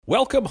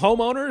Welcome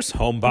homeowners,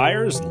 home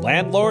buyers,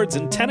 landlords,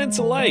 and tenants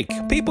alike,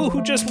 people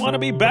who just want to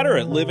be better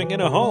at living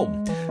in a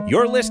home.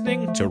 You're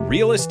listening to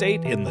Real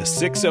Estate in the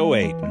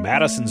 608,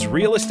 Madison's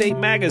real estate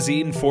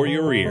magazine for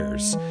your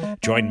ears.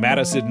 Join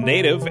Madison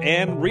native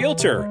and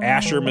realtor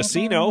Asher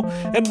Masino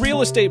and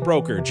real estate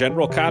broker,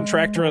 general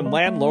contractor, and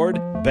landlord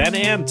Ben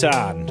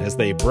Anton as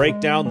they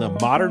break down the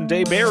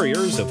modern-day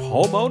barriers of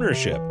home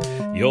ownership.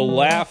 You'll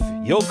laugh,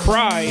 you'll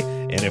cry,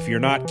 and if you're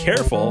not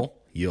careful,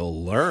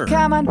 you'll learn.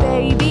 Come on,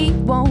 baby,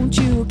 won't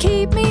you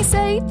keep me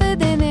safer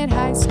than that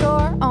high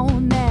score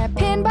on that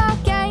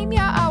pinball game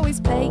you're always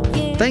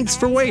playing? Thanks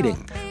for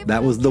waiting.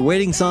 That was the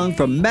waiting song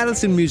from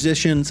Madison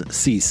musicians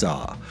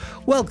Seesaw.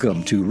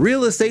 Welcome to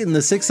Real Estate in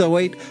the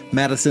 608,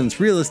 Madison's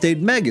real estate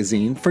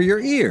magazine for your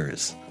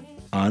ears.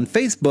 On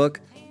Facebook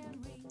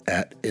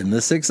at In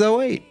the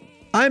 608.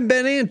 I'm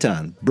Ben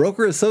Anton,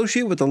 broker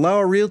associate with the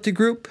Lauer Realty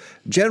Group,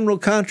 general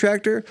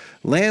contractor,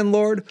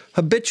 landlord,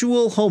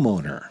 habitual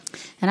homeowner.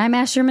 And I'm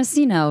Asher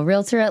Masino,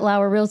 realtor at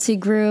Lauer Realty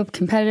Group,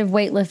 competitive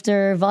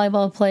weightlifter,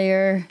 volleyball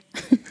player.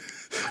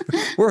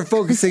 We're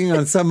focusing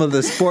on some of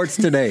the sports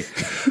today.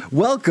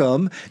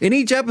 Welcome. In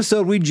each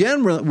episode, we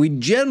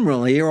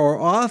generally or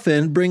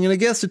often bring in a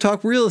guest to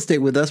talk real estate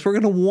with us. We're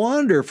going to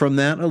wander from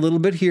that a little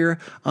bit here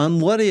on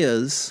what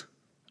is,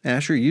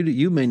 Asher,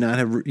 you may not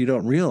have, you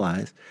don't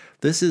realize,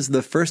 this is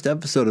the first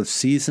episode of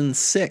season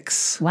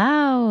 6.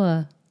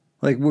 Wow.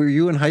 Like, were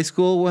you in high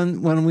school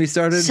when we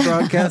started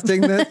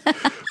broadcasting this?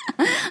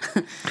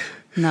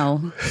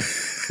 No.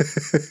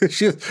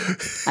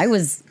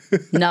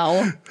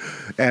 No.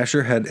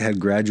 Asher had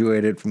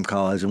graduated from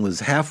college and was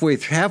halfway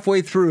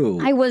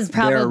through. I was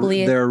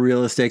probably their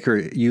real estate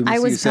career. I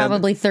was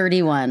probably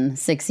 31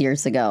 6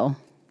 years ago.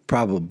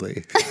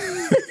 Probably.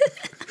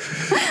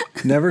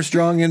 Never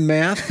strong in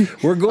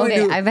math. We're going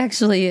to. I've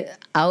actually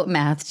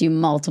outmathed you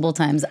multiple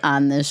times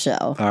on this show.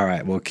 All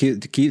right. Well,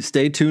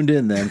 stay tuned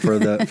in then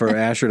for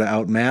Asher to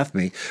outmath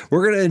me.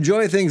 We're going to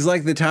enjoy things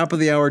like the top of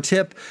the hour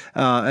tip,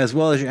 as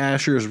well as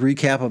Asher's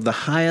recap of the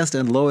highest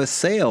and lowest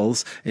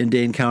sales in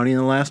Dane County in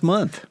the last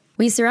month.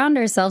 We surround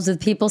ourselves with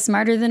people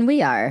smarter than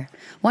we are.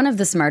 One of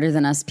the smarter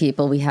than us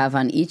people we have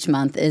on each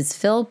month is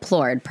Phil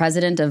Plourd,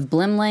 president of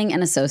Blimling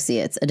and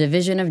Associates, a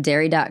division of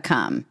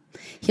Dairy.com.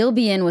 He'll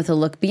be in with a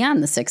look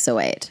beyond the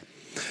 608.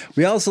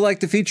 We also like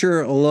to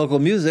feature local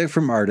music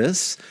from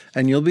artists,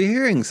 and you'll be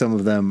hearing some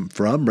of them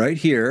from right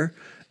here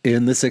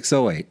in the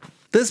 608.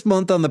 This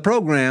month on the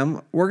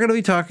program, we're going to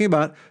be talking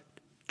about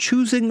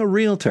choosing a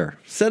realtor,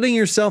 setting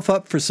yourself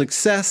up for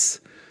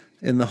success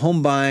in the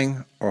home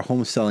buying or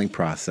home selling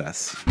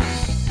process.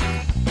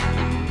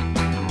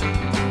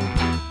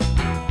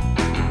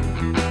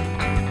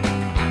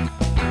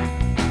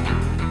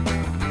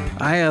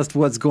 I asked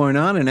what's going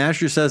on, and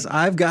Asher says,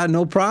 I've got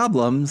no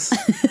problems.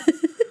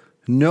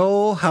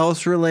 No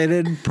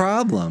house-related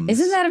problems.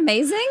 Isn't that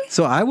amazing?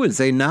 So I would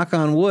say knock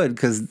on wood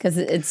because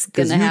it's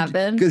going to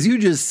happen. Because you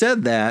just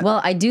said that. Well,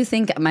 I do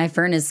think my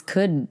furnace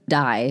could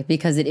die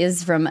because it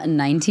is from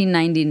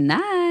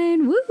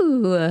 1999.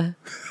 Woo!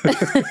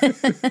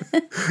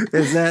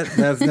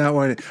 That's not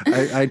what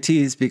I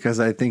tease because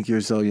I think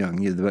you're so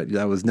young. But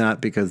that was not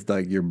because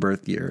like your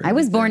birth year. I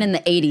was born in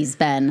the 80s,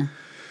 Ben.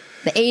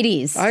 The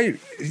 80s.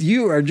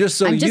 You are just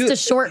so. I'm just a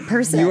short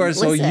person. You are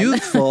so Listen.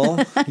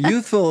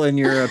 youthful in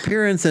your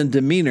appearance and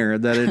demeanor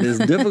that it is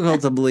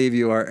difficult to believe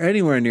you are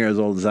anywhere near as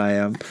old as I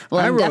am. Well,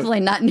 I'm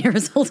definitely not near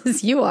as old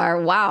as you are.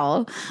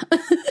 Wow.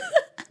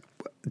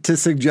 To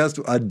suggest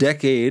a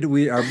decade,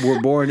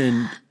 we're born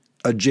in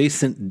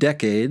adjacent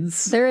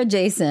decades. They're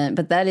adjacent,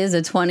 but that is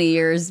a 20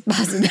 years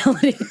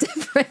possibility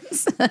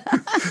difference.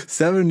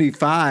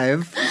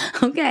 75.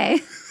 Okay.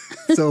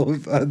 So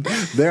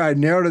there, I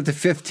narrowed it to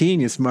 15,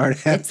 you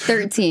smart ass. It's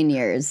 13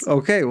 years.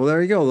 Okay, well,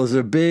 there you go. Those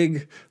are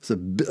big. It's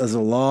a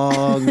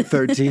long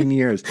 13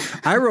 years.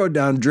 I wrote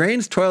down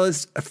drains,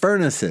 toilets,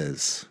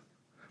 furnaces,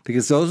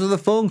 because those are the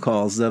phone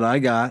calls that I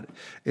got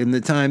in the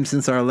time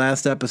since our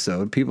last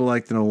episode. People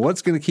like to know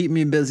what's going to keep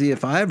me busy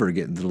if I ever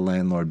get into the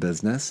landlord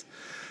business.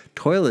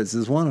 Toilets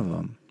is one of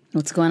them.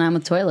 What's going on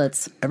with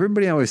toilets?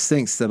 Everybody always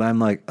thinks that I'm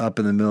like up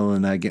in the middle of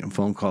the night getting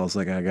phone calls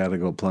like I got to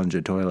go plunge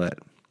a toilet.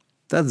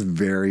 That's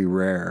very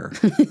rare.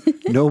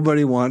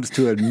 Nobody wants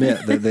to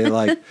admit that they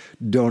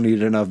don't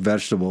eat enough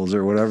vegetables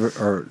or whatever,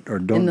 or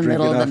don't in the drink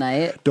middle enough, of the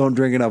night. Don't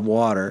drink enough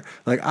water.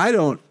 Like I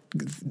don't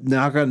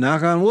knock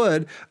on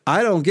wood.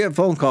 I don't get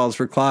phone calls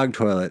for clogged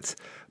toilets,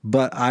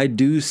 but I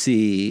do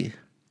see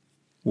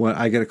when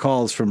I get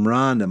calls from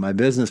Rhonda, my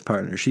business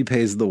partner. She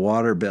pays the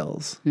water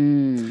bills,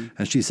 and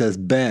she says,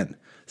 "Ben,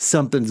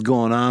 something's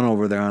going on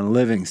over there on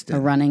Livingston. A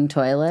running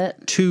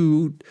toilet.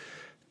 2,000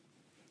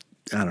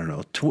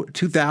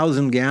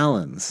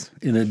 gallons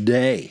in a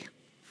day."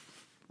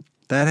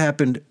 That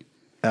happened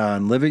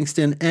on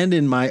Livingston and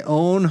in my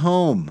own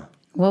home.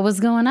 What was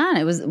going on?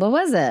 What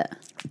was it?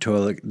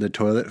 The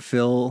toilet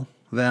fill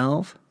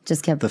valve.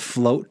 Just kept the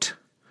float,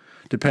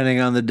 depending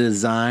on the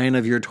design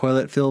of your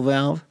toilet fill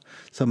valve.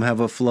 Some have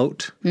a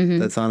float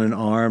that's on an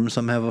arm.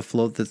 Some have a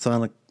float that's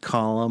on a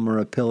column or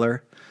a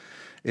pillar.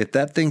 if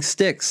that thing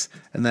sticks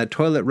and that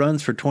toilet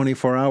runs for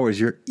 24 hours,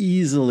 you're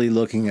easily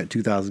looking at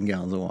 2,000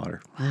 gallons of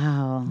water.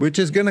 Wow. Which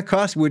is going to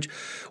cost,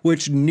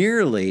 which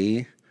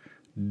nearly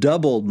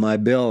doubled my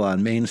bill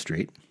on Main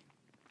Street.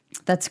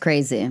 That's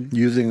crazy.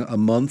 Using a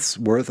month's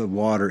worth of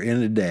water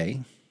in a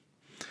day.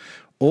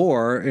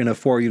 Or in a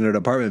 4-unit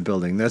apartment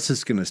building, that's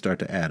just going to start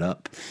to add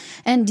up.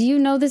 And do you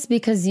know this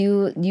because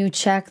you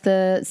check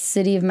the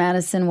City of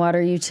Madison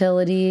water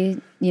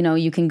utility? You know,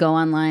 you can go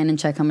online and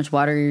check how much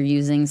water you're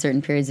using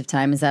certain periods of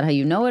time. Is that how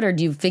you know it? Or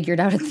do you figure it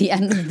out at the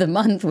end of the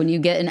month when you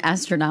get an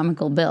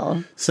astronomical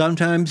bill?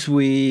 Sometimes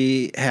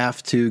we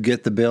have to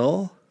get the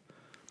bill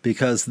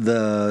because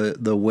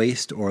the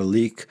waste or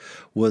leak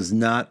was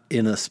not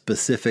in a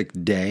specific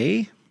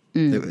day.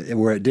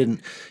 Where it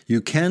didn't,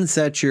 you can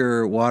set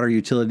your water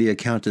utility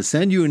account to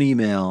send you an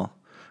email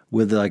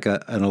with like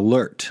an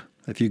alert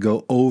if you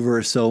go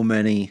over so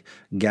many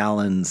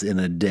gallons in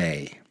a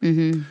day.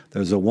 Mm-hmm.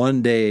 There's a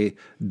 1-day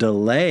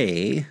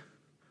delay.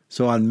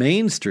 So on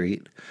Main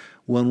Street,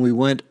 when we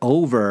went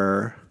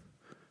over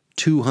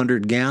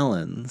 200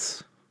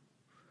 gallons,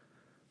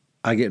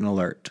 I get an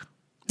alert.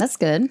 That's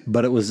good.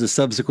 But it was the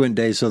subsequent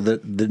day, so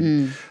that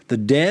the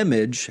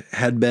damage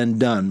had been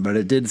done, but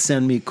it did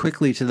send me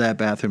quickly to that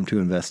bathroom to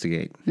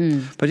investigate.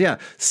 But yeah,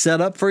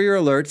 set up for your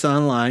alerts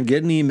online,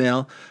 get an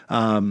email.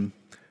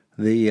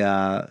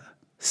 The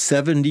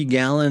 70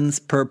 gallons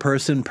per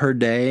person per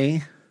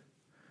day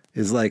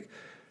is like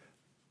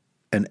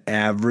an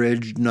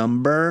average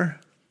number.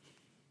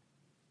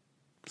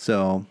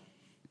 So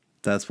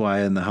that's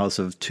why in the house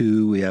of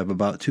 2, we have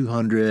about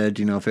 200,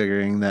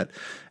 figuring that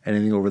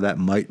anything over that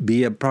might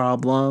be a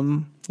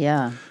problem.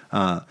 Yeah.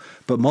 But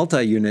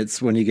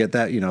multi-units, when you get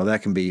that,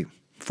 that can be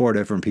 4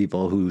 different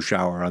people who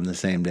shower on the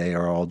same day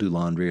or all do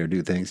laundry or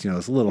do things.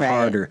 It's a little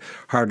harder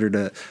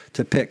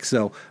to pick.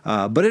 So,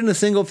 but in a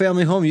single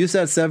family home, use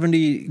that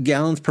 70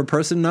 gallons per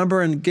person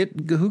number and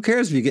who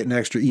cares if you get an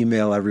extra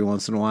email every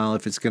once in a while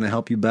if it's going to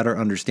help you better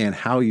understand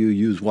how you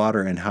use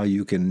water and how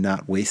you can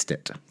not waste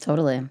it.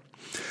 Totally.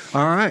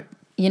 All right.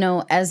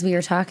 As we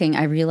were talking,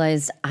 I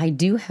realized I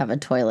do have a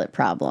toilet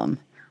problem.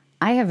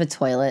 I have a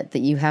toilet that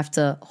you have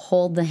to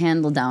hold the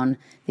handle down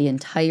the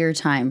entire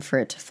time for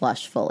it to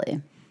flush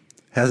fully.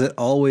 Has it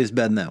always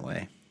been that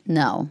way?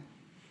 No.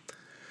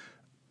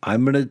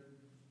 I'm going to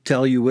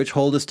tell you which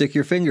hole to stick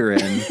your finger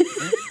in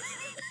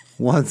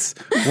once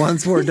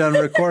we're done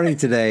recording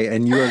today,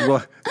 and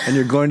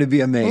you're going to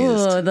be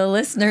amazed. Oh, the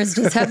listeners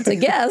just have to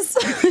guess.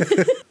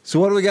 So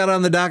what do we got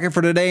on the docket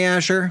for today,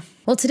 Asher?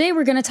 Well, today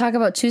we're going to talk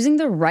about choosing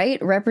the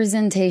right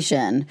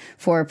representation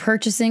for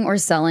purchasing or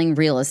selling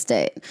real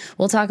estate.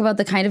 We'll talk about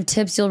the kind of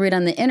tips you'll read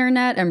on the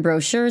internet and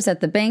brochures at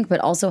the bank, but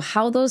also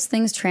how those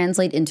things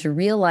translate into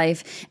real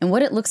life and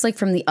what it looks like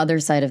from the other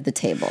side of the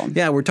table.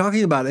 Yeah, we're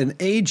talking about an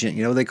agent.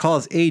 They call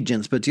us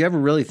agents, but do you ever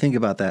really think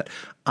about that?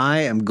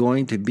 I am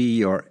going to be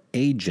your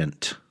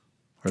agent.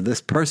 Or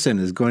this person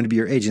is going to be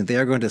your agent. They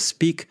are going to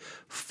speak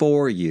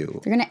for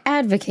you. They're going to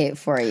advocate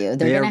for you.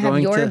 They're going to have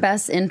your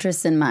best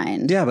interests in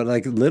mind. Yeah, but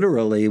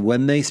literally,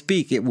 when they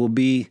speak, it will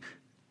be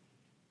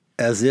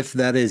as if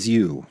that is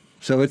you.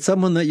 So it's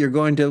someone that you're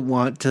going to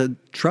want to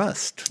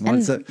trust. You're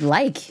going to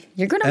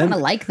want to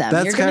like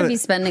them. You're going to be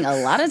spending a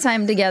lot of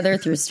time together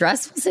through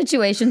stressful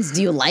situations.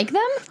 Do you like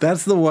them?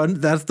 That's the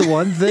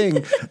one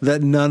thing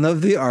that none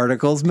of the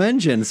articles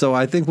mention. So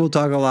I think we'll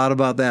talk a lot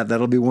about that.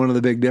 That'll be one of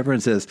the big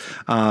differences.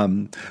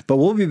 But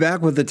we'll be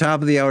back with the top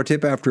of the hour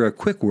tip after a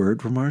quick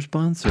word from our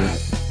sponsor.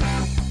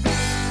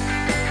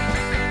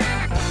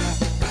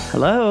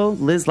 Hello,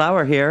 Liz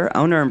Lauer here,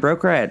 owner and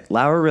broker at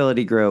Lauer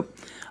Realty Group,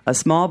 a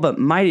small but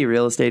mighty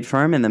real estate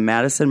firm in the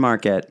Madison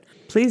market.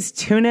 Please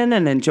tune in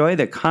and enjoy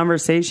the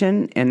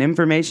conversation and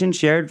information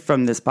shared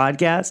from this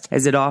podcast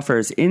as it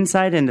offers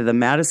insight into the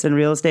Madison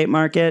real estate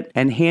market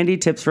and handy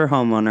tips for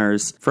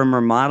homeowners, from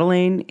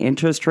remodeling,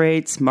 interest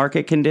rates,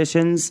 market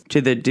conditions, to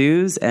the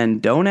do's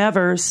and don't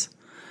evers.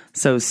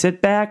 So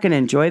sit back and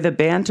enjoy the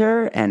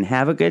banter and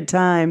have a good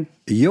time.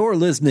 You're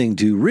listening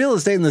to Real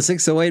Estate in the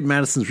 608,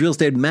 Madison's Real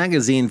Estate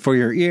Magazine for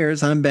your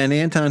ears. I'm Ben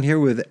Anton here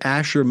with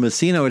Asher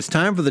Masino. It's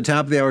time for the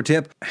top of the hour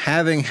tip.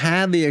 Having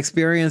had the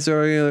experience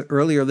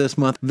earlier this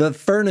month, the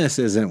furnace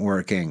isn't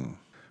working.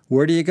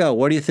 Where do you go?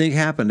 What do you think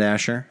happened,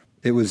 Asher?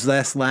 It was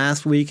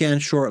last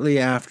weekend, shortly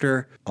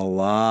after a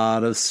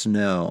lot of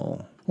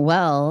snow.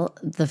 Well,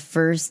 the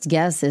first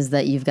guess is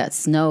that you've got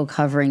snow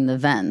covering the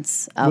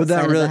vents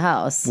outside of the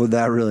house. Would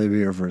that really be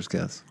your first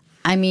guess?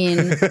 I mean,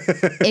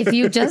 if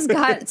you just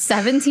got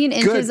 17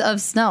 inches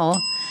of snow,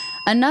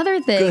 another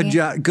thing.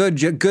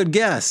 Good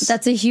guess.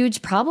 That's a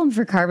huge problem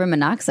for carbon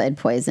monoxide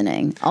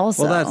poisoning.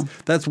 Also, well,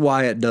 that's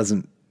why it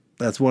doesn't.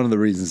 That's one of the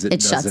reasons it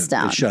shuts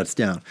down. It shuts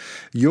down.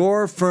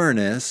 Your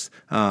furnace,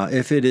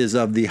 if it is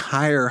of the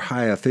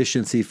high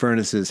efficiency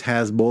furnaces,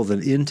 has both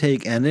an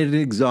intake and an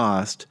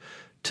exhaust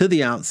to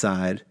the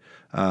outside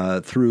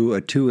through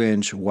a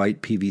 2-inch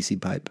white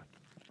PVC pipe.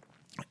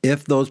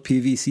 If those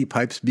PVC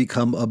pipes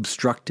become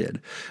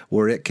obstructed,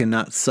 where it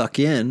cannot suck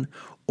in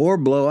or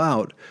blow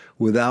out,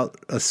 without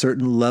a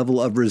certain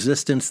level of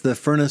resistance, the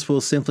furnace will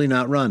simply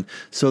not run.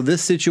 So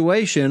this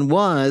situation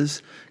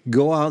was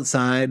go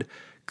outside,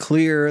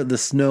 clear the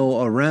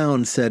snow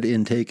around said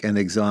intake and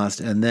exhaust,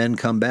 and then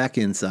come back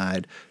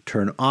inside,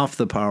 turn off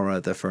the power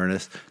at the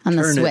furnace. On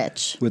the turn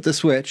switch. With the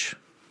switch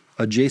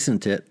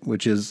adjacent it,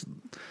 which is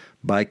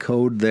by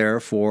code there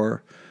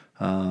for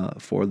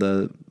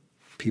the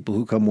people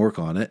who come work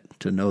on it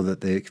to know that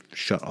they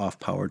shut off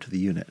power to the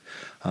unit.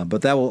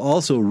 But that will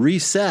also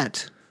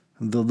reset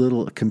the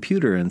little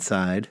computer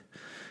inside,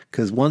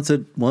 because once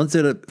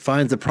it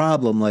finds a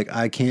problem like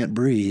I can't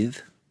breathe,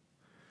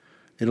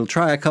 it'll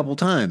try a couple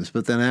times,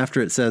 but then after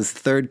it says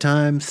third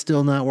time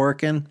still not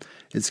working,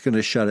 it's going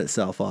to shut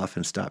itself off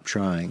and stop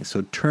trying.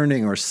 So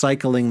turning or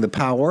cycling the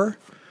power,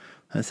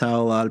 that's how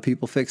a lot of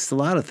people fix a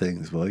lot of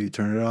things. Well, you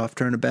turn it off,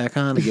 turn it back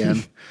on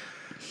again.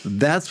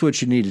 That's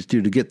what you need to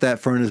do to get that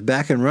furnace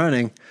back and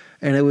running.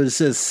 And it was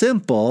as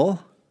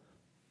simple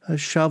as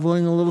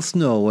shoveling a little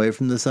snow away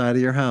from the side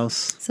of your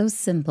house. So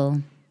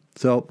simple.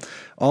 So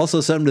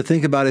also something to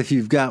think about if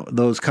you've got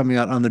those coming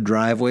out on the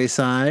driveway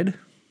side.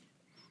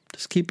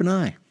 Just keep an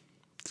eye.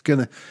 It's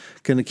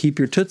gonna keep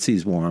your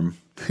tootsies warm.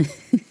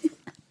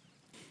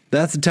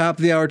 That's the top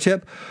of the hour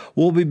tip.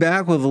 We'll be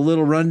back with a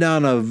little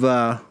rundown of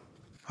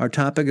our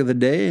topic of the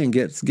day and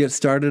get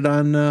started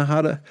on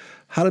how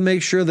to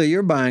make sure that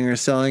your buying or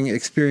selling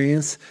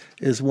experience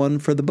is one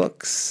for the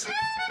books.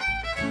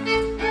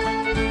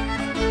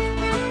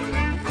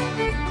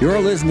 You're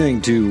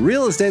listening to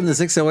Real Estate in the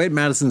 608,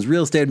 Madison's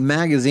Real Estate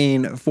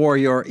Magazine for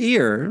your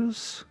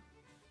ears.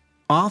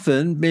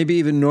 Often, maybe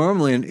even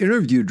normally, an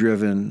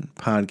interview-driven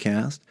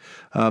podcast,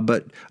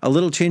 but a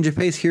little change of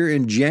pace here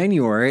in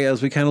January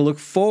as we kind of look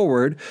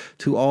forward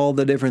to all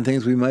the different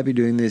things we might be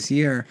doing this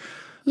year.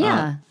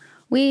 Yeah.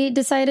 We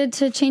decided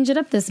to change it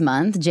up this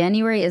month.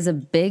 January is a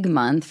big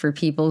month for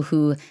people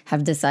who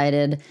have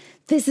decided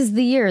this is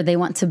the year they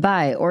want to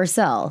buy or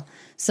sell.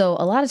 So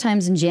a lot of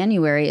times in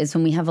January is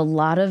when we have a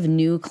lot of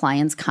new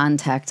clients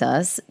contact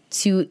us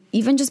to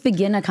even just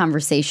begin a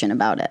conversation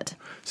about it.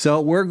 So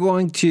we're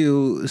going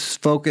to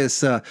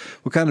focus,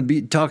 we'll kind of be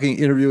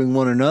interviewing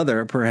one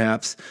another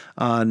perhaps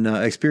on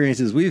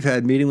experiences we've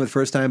had meeting with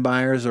first-time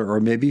buyers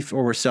or maybe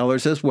for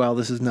sellers as well.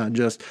 This is not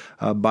just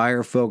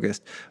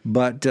buyer-focused.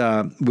 But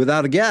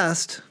without a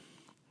guest,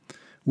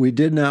 we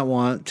did not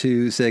want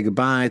to say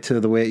goodbye to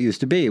the way it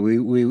used to be.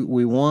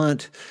 We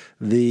want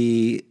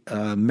the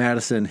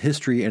Madison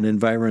History and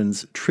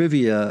Environs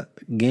trivia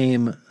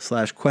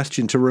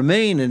game/question to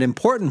remain an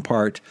important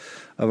part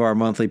of our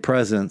monthly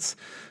presence.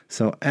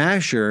 So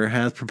Asher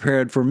has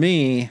prepared for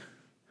me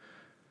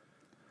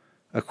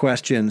a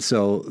question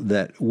so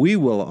that we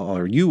will,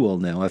 or you will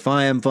know if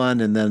I am fun,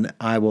 and then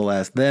I will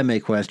ask them a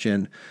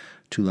question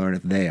to learn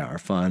if they are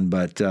fun.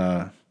 But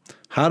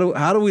how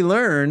do we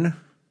learn,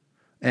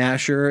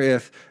 Asher,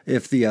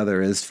 if the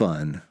other is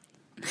fun?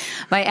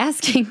 By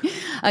asking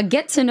a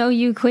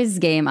get-to-know-you quiz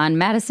game on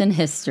Madison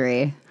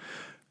history.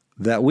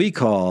 That we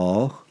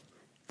call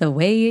The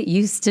Way It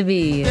Used to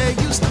Be. There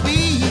used to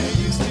be, there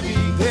used to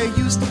be, there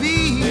used to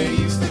be, there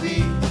used to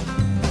be.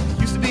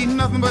 Used to be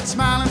nothing but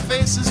smiling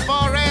faces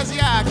far as the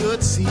eye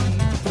could see.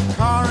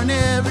 Car in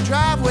every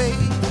driveway,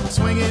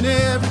 swinging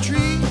every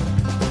tree.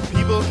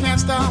 People can't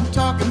stop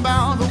talking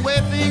about the way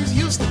things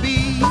used to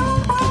be.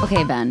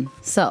 Okay, Ben.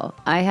 So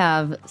I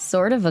have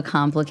sort of a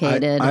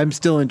complicated. I'm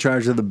still in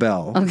charge of the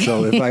bell. Okay.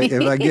 So if I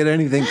get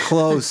anything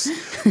close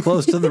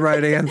to the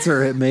right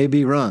answer, it may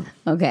be wrong.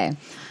 Okay.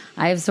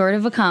 I have sort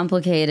of a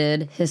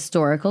complicated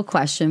historical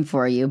question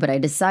for you, but I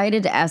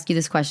decided to ask you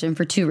this question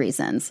for two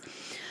reasons.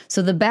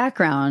 So the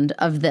background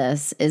of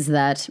this is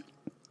that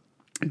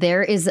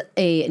there is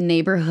a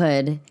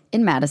neighborhood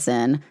in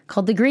Madison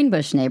called the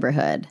Greenbush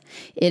neighborhood.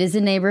 It is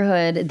a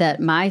neighborhood that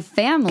my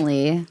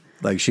family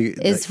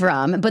is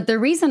from. But the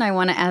reason I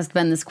want to ask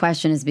Ben this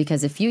question is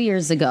because a few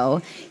years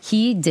ago,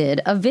 he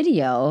did a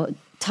video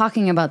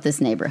talking about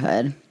this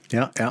neighborhood.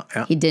 Yeah.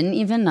 He didn't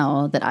even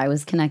know that I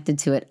was connected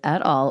to it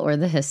at all or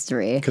the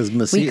history. Because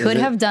we could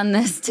have done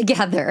this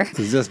together.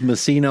 Is this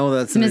Masino?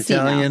 That's an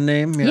Italian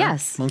name? Yeah.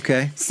 Yes.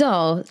 Okay.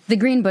 So the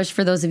Greenbush,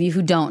 for those of you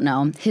who don't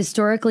know,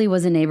 historically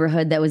was a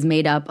neighborhood that was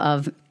made up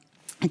of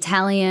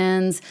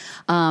Italians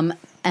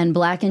and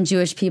Black and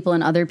Jewish people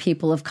and other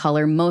people of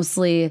color,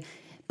 mostly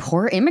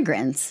poor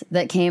immigrants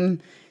that came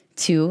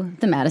to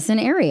the Madison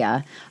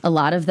area. A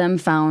lot of them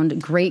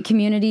found great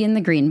community in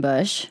the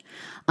Greenbush.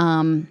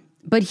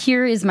 But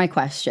here is my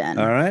question.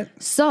 All right.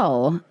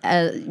 So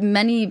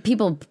many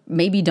people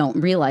maybe don't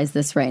realize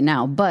this right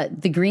now,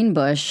 but the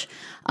Greenbush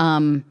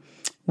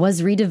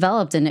was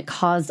redeveloped and it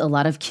caused a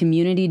lot of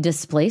community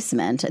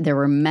displacement. There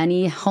were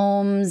many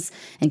homes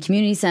and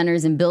community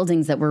centers and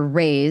buildings that were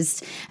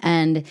razed,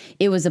 and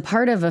it was a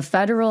part of a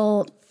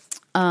federal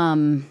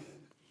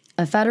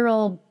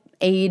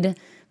aid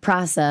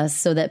process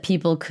so that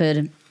people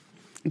could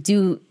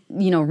do,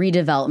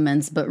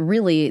 redevelopments, but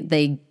really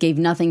they gave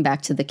nothing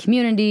back to the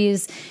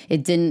communities.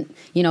 It didn't,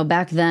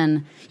 back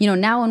then,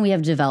 now when we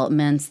have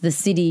developments, the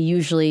city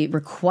usually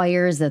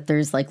requires that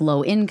there's like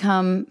low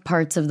income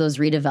parts of those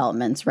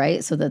redevelopments,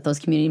 right? So that those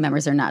community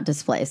members are not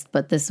displaced.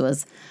 But this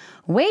was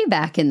way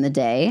back in the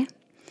day.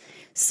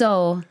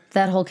 So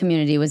that whole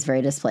community was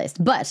very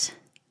displaced. But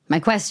my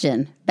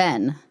question,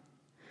 Ben,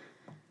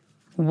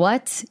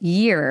 what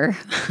year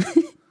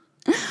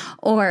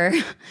or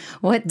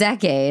what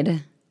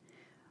decade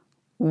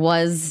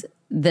was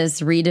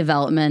this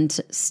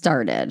redevelopment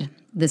started,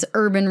 this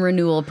urban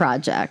renewal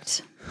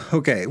project?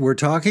 Okay, we're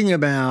talking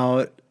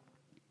about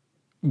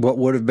what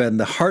would have been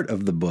the heart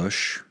of the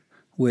bush,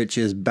 which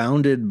is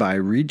bounded by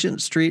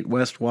Regent Street,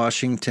 West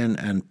Washington,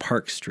 and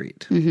Park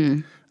Street.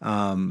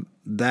 Mm-hmm.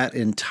 That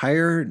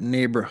entire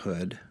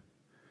neighborhood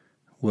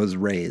was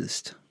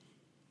razed.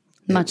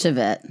 Much of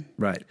it.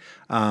 Right.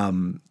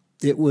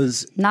 It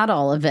was... Not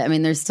all of it. I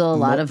mean, there's still a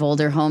lot of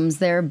older homes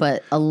there,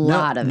 but a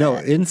lot of it. No,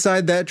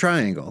 inside that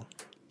triangle,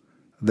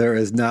 there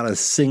is not a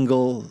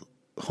single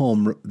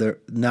home.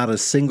 Not a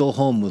single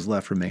home was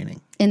left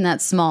remaining. In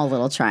that small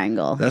little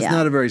triangle. That's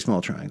not a very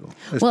small triangle.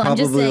 It's I'm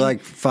just probably saying,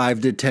 like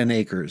 5 to 10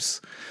 acres.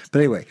 But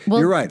anyway,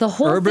 you're right. The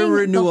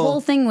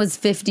whole thing was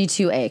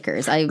 52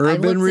 acres. I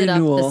looked it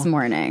up this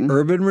morning.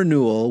 Urban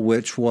renewal,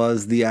 which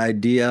was the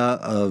idea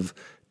of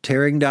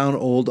tearing down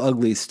old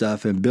ugly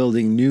stuff and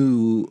building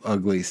new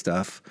ugly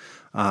stuff,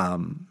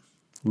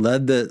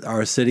 led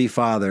our city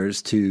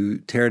fathers to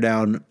tear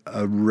down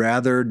a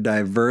rather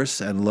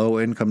diverse and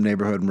low-income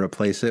neighborhood and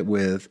replace it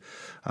with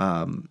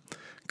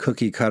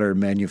cookie cutter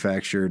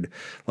manufactured,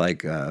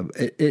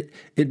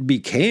 it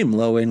became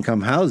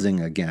low-income housing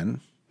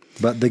again.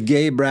 But the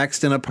gay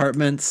Braxton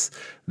apartments,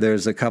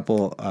 there's a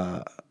couple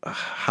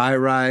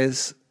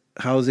high-rise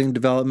housing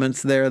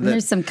developments there.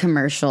 There's some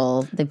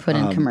commercial. They put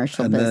in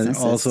commercial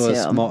businesses and also too.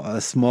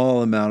 a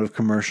small amount of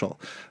commercial.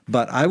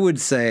 But I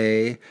would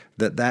say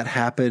that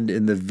happened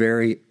in the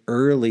very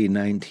early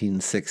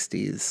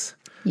 1960s.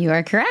 You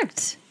are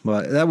correct.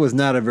 Well, that was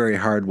not a very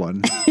hard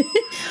one.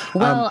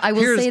 Well, I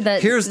will say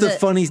that here's the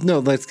funny. No,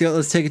 let's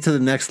take it to the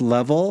next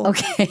level.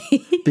 Okay.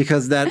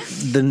 Because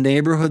the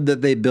neighborhood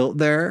that they built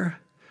there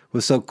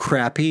was so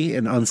crappy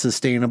and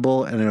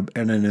unsustainable and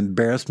an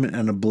embarrassment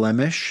and a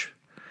blemish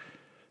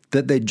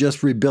that they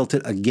just rebuilt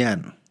it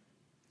again.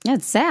 Yeah,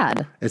 it's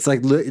sad. It's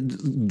like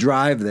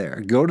drive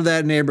there, go to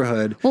that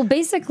neighborhood. Well,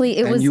 basically,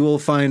 and you will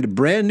find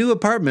brand new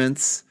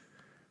apartments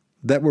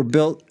that were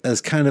built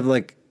as kind of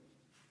like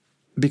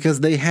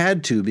because they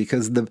had to.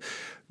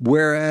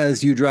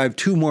 Whereas you drive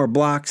 2 more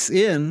blocks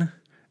in,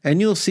 and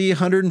you'll see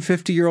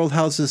 150-year-old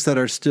houses that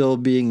are still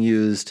being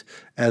used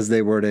as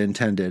they were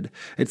intended.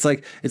 It's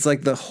like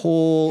the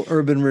whole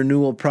urban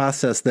renewal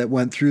process that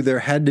went through there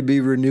had to be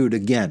renewed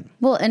again.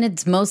 Well, and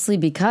it's mostly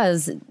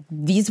because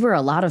these were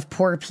a lot of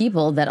poor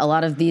people that a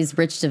lot of these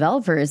rich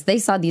developers, they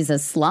saw these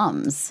as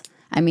slums.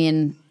 I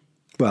mean...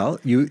 Well,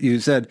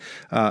 you said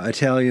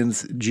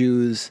Italians,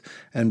 Jews,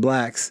 and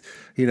blacks,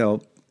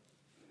 if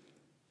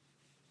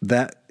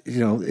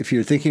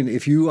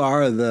you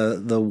are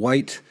the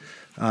white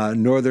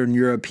Northern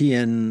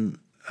European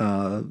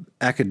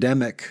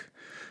academic,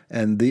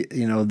 and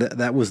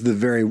that was the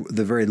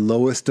very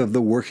lowest of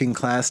the working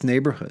class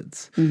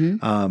neighborhoods.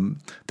 Mm-hmm.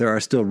 There are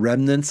still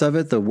remnants of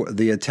it.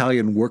 The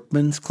Italian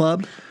Workmen's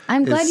Club.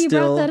 I'm glad you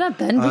brought that up,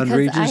 Ben,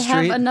 because I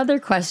have another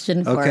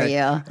question for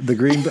you.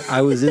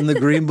 I was in the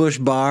Greenbush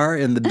Bar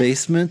in the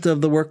basement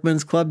of the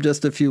Workmen's Club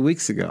just a few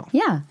weeks ago.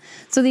 Yeah.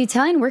 So the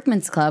Italian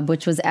Workmen's Club,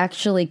 which was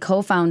actually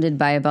co-founded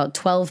by about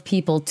 12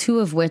 people, 2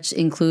 of which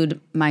include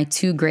my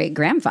 2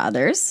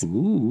 great-grandfathers.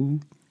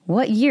 Ooh.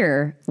 What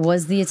year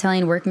was the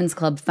Italian Workmen's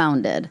Club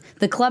founded?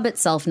 The club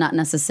itself, not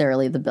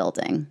necessarily the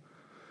building.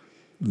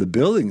 The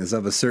building is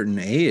of a certain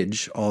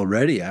age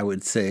already. I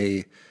would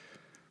say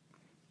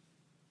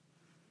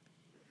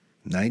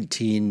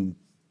mid-20s.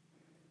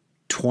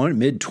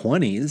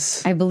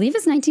 I believe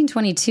it's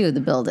 1922, the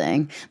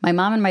building. My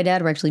mom and my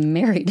dad were actually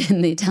married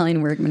in the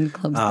Italian Workmen's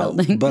Club's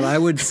building. But I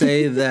would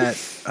say that,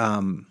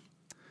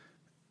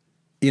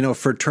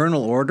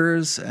 fraternal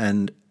orders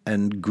and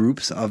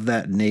groups of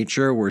that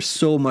nature were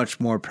so much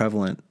more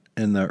prevalent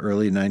in the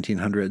early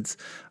 1900s,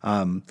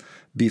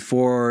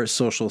 before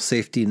social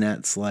safety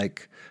nets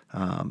like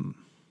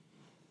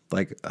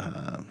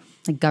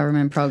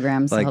government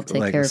programs to help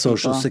take care of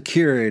Social people.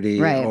 Security,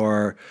 right.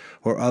 or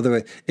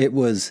other. It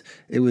was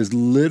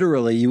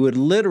literally, you would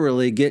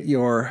literally get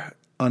your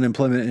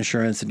unemployment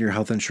insurance and your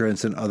health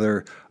insurance and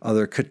other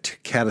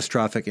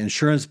catastrophic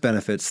insurance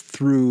benefits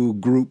through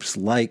groups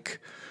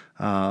like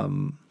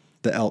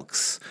the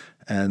Elks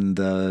and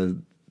the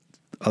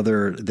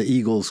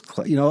Eagles,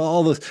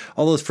 all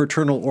those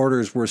fraternal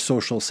orders were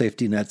social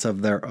safety nets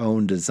of their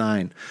own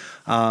design.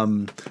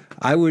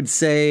 I would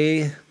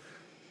say,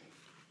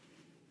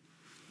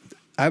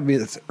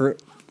 it's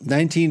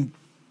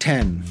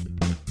 1910.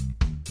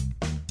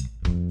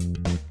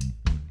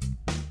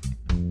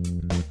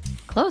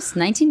 Close,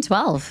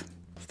 1912.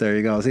 There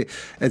you go. See,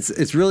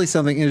 it's really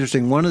something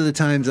interesting. One of the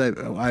times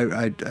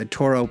I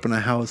tore open a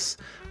house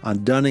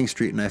on Dunning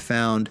Street, and I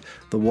found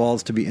the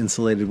walls to be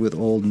insulated with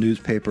old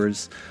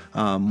newspapers,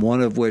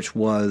 one of which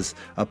was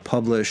a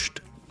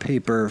published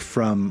paper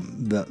from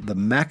the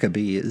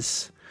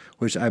Maccabees,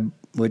 which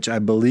I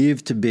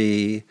believe to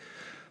be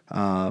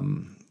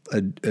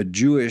a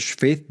Jewish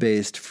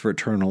faith-based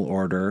fraternal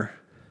order,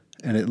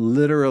 and it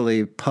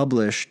literally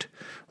published,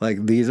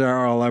 like, these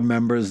are all our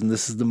members, and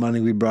this is the money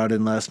we brought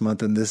in last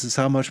month, and this is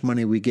how much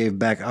money we gave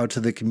back out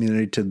to the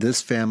community, to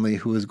this family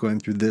who is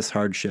going through this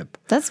hardship.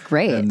 That's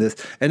great. And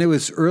it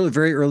was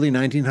very early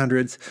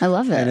 1900s. I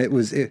love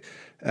it.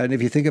 And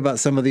if you think about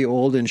some of the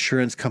old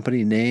insurance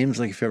company names,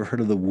 like if you ever heard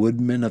of the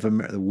Woodsman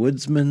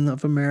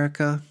of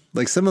America,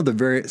 like some of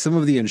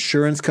the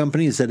insurance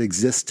companies that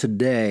exist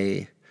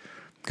today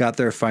got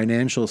their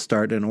financial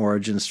start and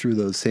origins through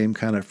those same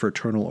kind of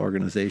fraternal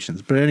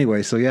organizations. But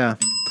anyway, so yeah.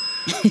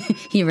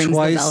 He rings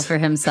the bell for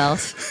himself.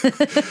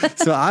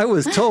 So I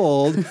was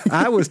told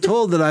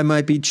that I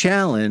might be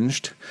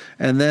challenged.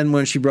 And then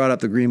when she brought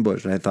up the Green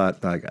Bush, I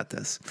thought, I got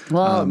this.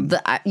 Well,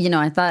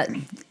 I thought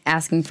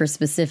asking for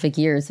specific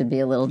years would be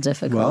a little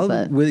difficult.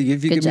 Well,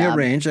 if you give me a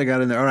range, I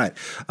got in there. All right.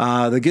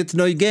 The Get to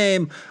Know You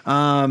game.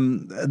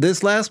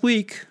 This last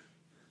week,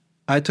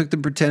 I took the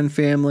pretend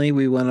family.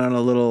 We went on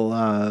a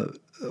little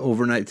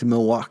overnight to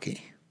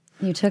Milwaukee.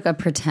 You took a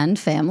pretend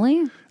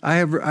family?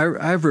 I've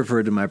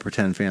referred to my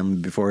pretend family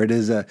before. It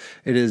is a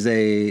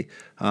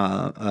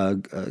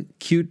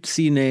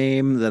cutesy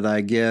name that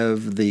I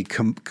give the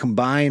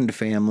combined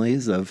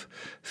families of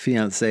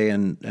fiance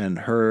and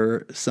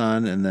her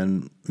son, and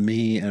then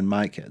me and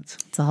my kids.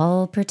 It's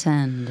all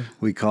pretend.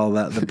 We call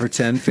that the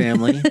pretend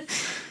family.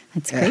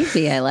 It's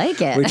creepy. I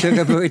like it.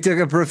 We took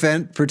a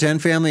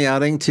pretend family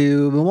outing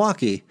to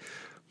Milwaukee.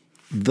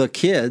 The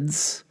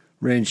kids,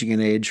 ranging in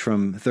age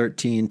from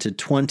 13 to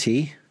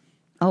 20.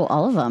 Oh,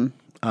 all of them.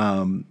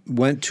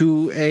 Went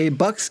to a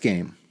Bucks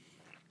game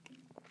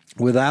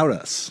without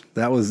us.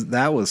 That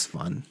was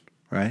fun,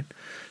 right?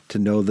 To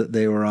know that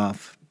they were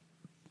off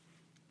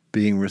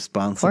being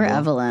responsible. Or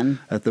Evelyn.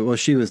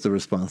 She was the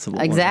responsible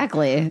one.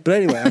 Exactly. But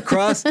anyway,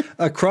 across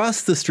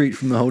the street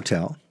from the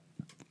hotel,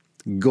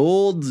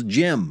 Gold's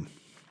Gym.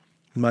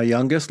 My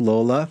youngest,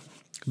 Lola,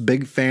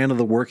 big fan of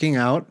the working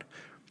out.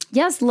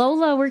 Yes,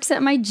 Lola works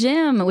at my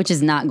gym, which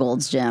is not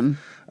Gold's Gym.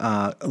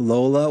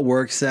 Lola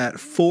works at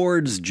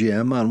Ford's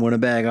Gym on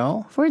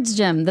Winnebago. Ford's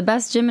Gym, the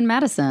best gym in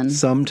Madison.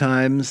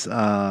 Sometimes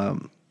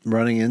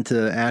running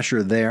into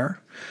Asher there.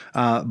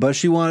 But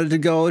she wanted to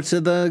go to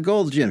the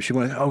Gold's Gym. She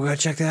wanted, go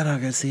check that out. I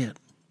got to see it.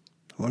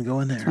 I want to go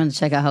in there. I wanted to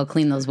check out how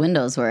clean those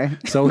windows were.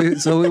 So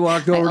we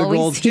walked over to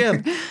Gold's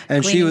Gym,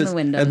 and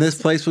this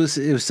place was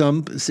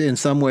in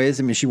some ways.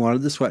 I mean, she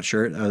wanted the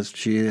sweatshirt.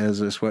 She has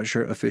a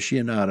sweatshirt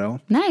aficionado.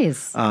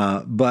 Nice.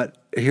 But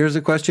here's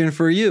a question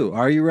for you: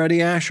 are you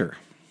ready, Asher?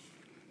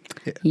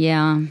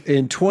 Yeah.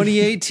 In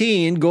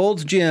 2018,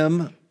 Gold's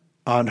Gym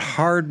on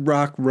Hard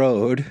Rock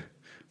Road.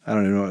 I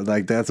don't even know.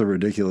 Like, that's a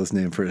ridiculous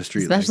name for a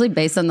street. Especially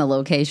based on the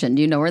location.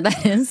 Do you know where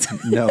that is?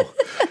 No.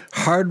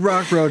 Hard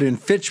Rock Road in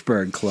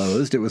Fitchburg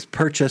closed. It was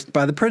purchased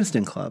by the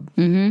Princeton Club.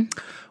 Mm-hmm.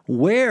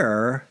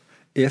 Where,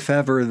 if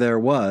ever there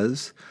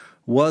was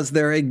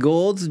there a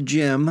Gold's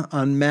Gym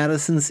on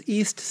Madison's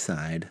east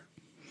side?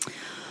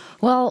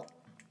 Well,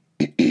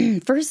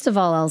 first of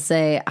all, I'll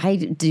say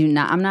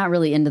I'm not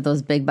really into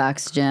those big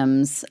box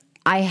gyms.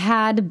 I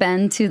had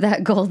been to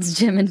that Gold's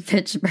Gym in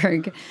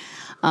Fitchburg.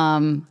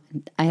 I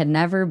had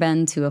never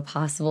been to a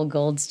possible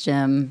Gold's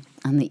Gym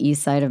on the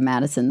east side of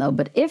Madison, though.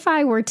 But if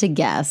I were to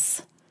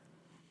guess,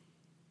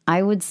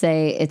 I would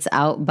say it's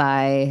out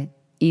by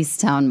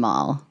Easttown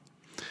Mall.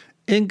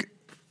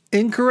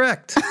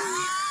 Incorrect.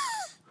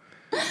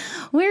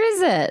 Where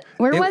is it?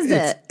 Where was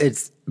it?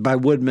 It's by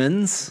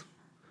Woodman's.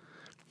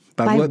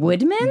 By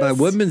Woodman's? By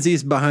Woodman's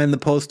East, behind the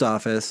post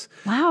office.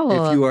 Wow.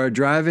 If you are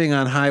driving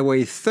on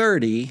Highway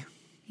 30.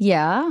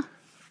 Yeah.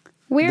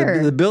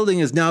 Where? The building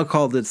is now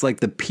called, it's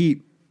like the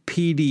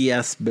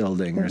PDS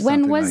building or something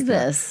like that. When was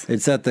this?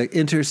 It's at the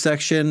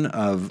intersection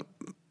of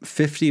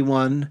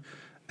 51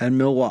 and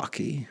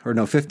Milwaukee. Or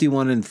no,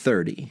 51 and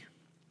 30.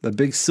 The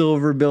big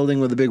silver building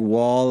with a big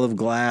wall of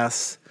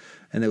glass.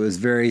 And it was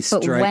very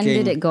striking. But when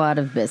did it go out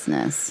of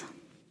business?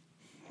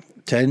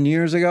 10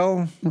 years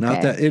ago. Okay.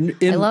 Not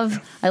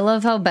that. I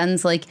love how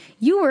Ben's like,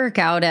 you work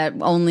out at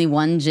only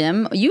one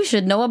gym. You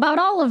should know about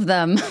all of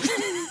them.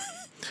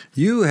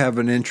 You have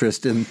an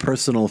interest in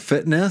personal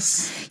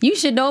fitness. You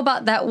should know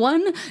about that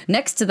one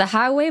next to the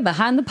highway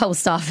behind the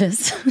post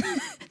office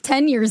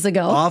 10 years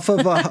ago. Off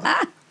of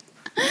a...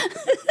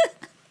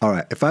 All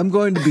right. If I'm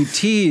going to be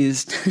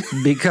teased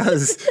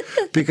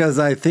because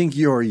I think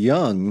you're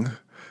young...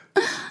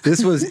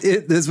 This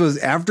was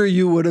after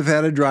you would have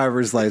had a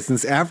driver's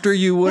license, after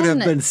you would have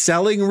been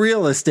selling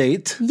real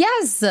estate.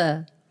 Yes.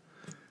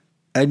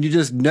 And you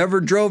just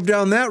never drove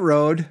down that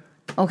road.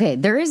 Okay,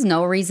 there is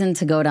no reason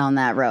to go down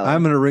that road.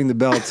 I'm going to ring the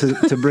bell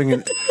to bring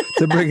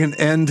an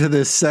end to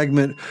this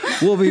segment.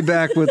 We'll be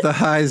back with the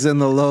highs and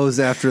the lows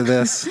after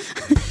this.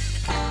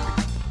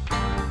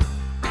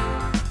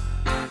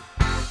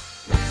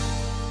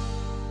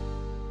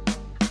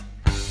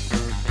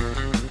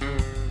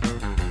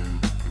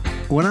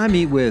 When I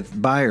meet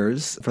with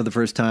buyers for the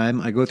first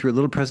time, I go through a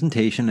little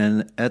presentation,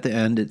 and at the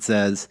end it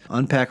says,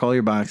 unpack all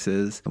your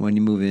boxes when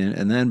you move in,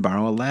 and then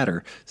borrow a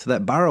ladder. So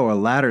that borrow a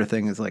ladder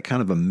thing is like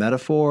kind of a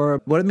metaphor.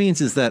 What it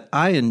means is that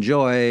I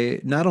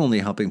enjoy not only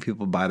helping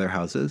people buy their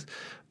houses,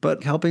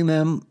 but helping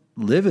them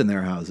live in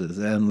their houses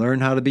and learn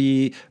how to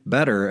be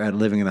better at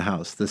living in a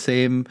house. The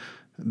same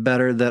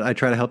better that I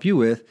try to help you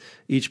with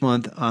each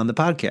month on the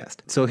podcast.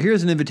 So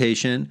here's an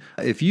invitation.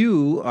 If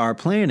you are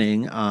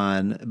planning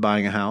on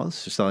buying a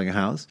house or selling a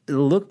house,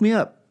 look me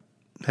up.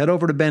 Head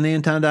over to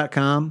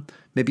benanton.com.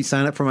 Maybe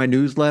sign up for my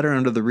newsletter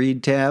under the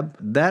Read tab.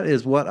 That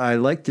is what I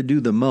like to do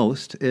the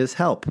most, is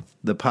help.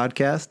 The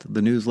podcast,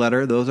 the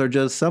newsletter, those are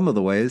just some of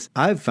the ways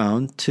I've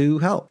found to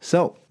help.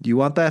 So, do you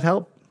want that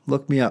help?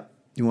 Look me up.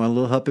 You want a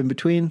little help in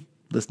between?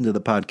 Listen to the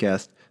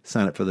podcast.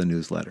 Sign up for the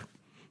newsletter.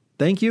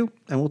 Thank you,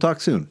 and we'll talk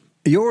soon.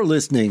 You're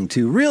listening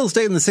to Real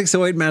Estate in the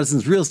 608,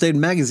 Madison's Real Estate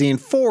Magazine,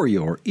 for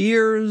your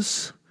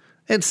ears.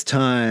 It's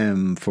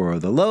time for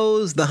the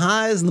lows, the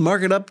highs, and the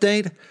market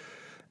update.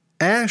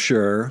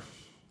 Asher,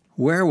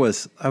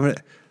 I'm going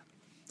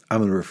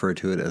to refer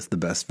to it as the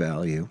best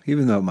value,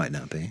 even though it might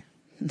not be.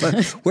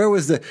 But where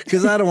was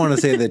because I don't want to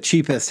say the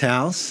cheapest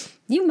house.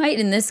 You might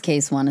in this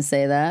case want to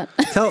say that.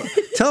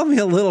 Tell me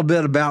a little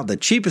bit about the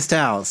cheapest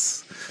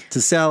house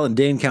to sell in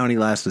Dane County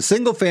a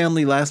single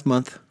family last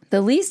month. The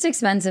least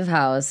expensive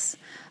house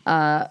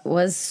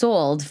was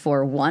sold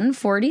for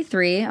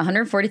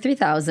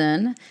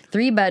 $143,000,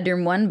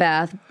 3-bedroom,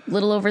 1-bath,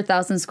 little over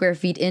 1,000 square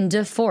feet in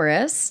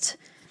DeForest.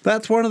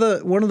 That's one of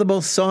the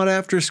most sought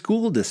after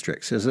school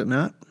districts, is it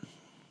not?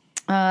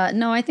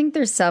 No, I think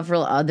there's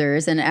several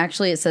others, and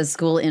actually it says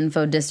school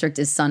info district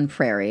is Sun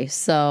Prairie.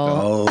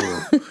 So,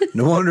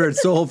 no wonder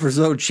it's sold for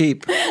so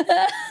cheap.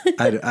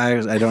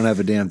 I don't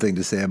have a damn thing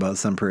to say about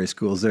Sun Prairie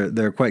schools.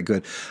 They're quite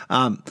good.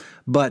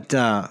 But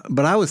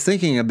I was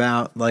thinking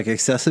about like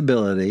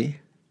accessibility.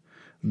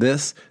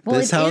 This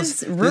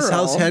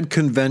house had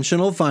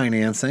conventional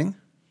financing.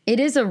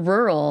 It is a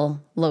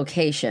rural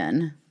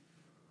location.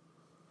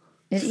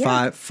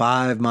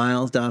 5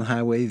 miles down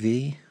Highway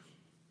V.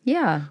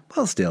 Yeah.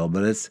 Well, still,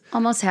 but it's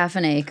almost half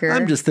an acre.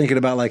 I'm just thinking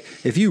about, like,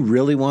 if you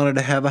really wanted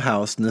to have a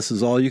house and this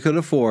is all you could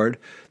afford,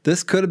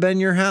 this could have been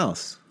your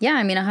house. Yeah,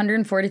 I mean,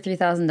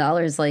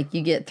 $143,000, like,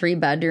 you get 3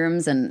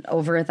 bedrooms and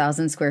over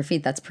 1,000 square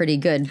feet. That's pretty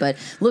good. But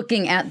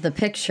looking at the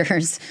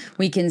pictures,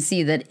 we can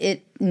see that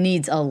it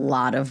needs a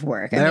lot of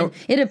work. I mean,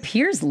 it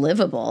appears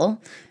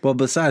livable. Well,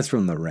 besides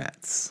from the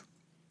rats.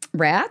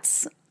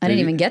 Rats? I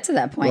didn't even get to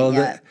that point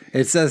yet.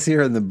 It says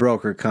here in the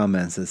broker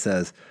comments, it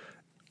says,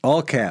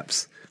 all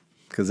caps.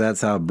 Because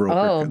that's how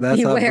broker.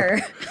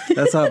 Beware.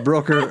 That's how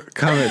broker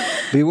comment.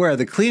 Beware.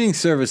 The cleaning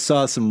service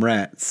saw some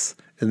rats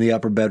in the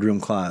upper bedroom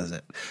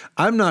closet.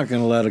 I'm not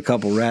going to let a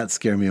couple rats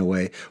scare me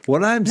away.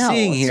 What I'm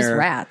seeing here, just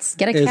rats.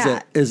 Get a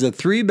cat. Is a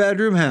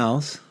 3-bedroom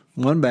house,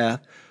 1 bath,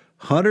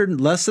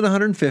 less than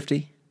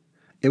 150.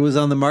 It was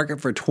on the market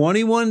for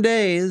 21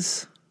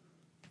 days,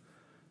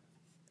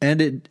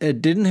 and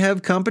it didn't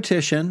have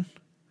competition,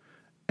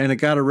 and it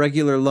got a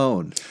regular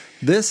loan.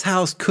 This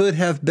house could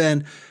have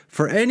been.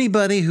 For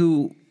anybody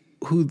who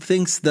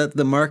thinks that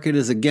the market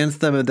is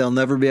against them and they'll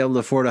never be able to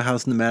afford a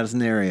house in the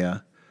Madison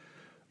area,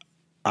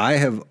 I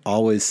have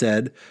always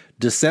said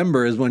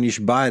December is when you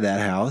should buy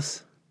that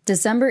house.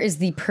 December is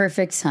the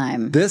perfect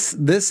time. This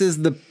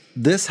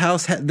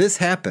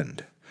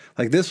happened.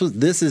 Like this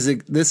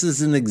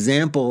is an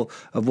example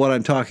of what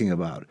I'm talking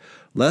about.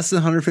 Less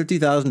than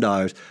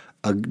 $150,000.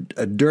 A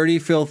dirty,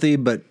 filthy,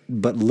 but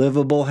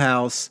livable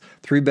house,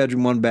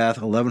 3-bedroom, 1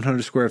 bath,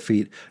 1,100 square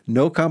feet,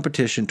 no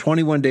competition,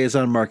 21 days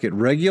on market,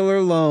 regular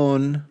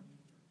loan,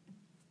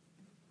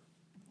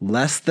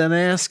 less than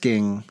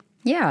asking,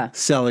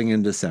 selling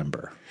in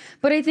December.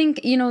 But I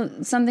think,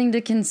 something to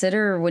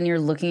consider when you're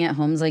looking at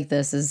homes like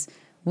this is,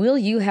 will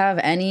you have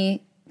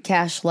any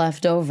cash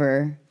left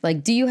over?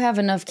 Like, do you have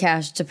enough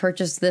cash to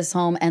purchase this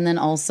home and then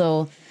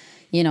also,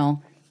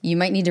 you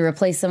might need to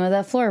replace some of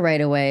that floor right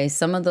away.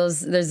 Some of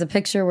those, there's a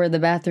picture where the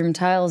bathroom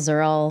tiles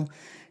are all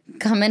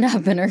coming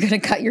up and are going to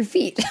cut your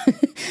feet.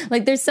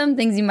 Like there's some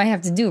things you might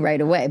have to do right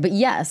away. But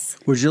yes.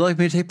 Would you like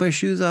me to take my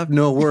shoes off?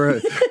 No,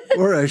 we're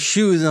a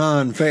shoes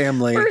on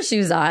family. We're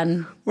shoes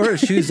on. We're a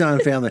shoes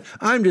on family.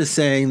 I'm just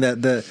saying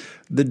that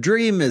the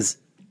dream is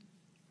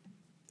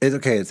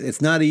okay.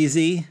 It's not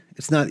easy.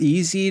 It's not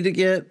easy to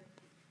get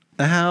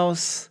a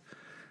house.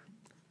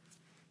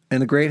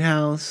 And a great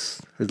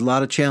house. There's a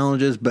lot of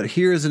challenges, but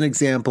here's an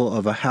example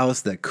of a house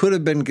that could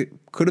have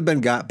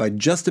been got by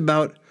just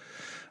about,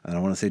 I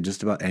don't want to say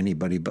just about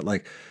anybody, but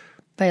like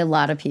by a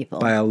lot of people.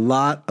 By a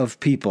lot of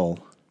people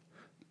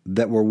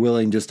that were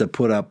willing just to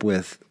put up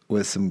with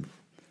some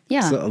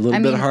a little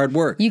bit of hard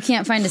work. You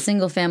can't find a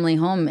single family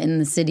home in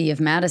the city of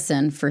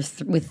Madison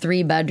with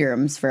 3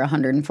 bedrooms for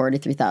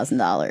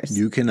 $143,000.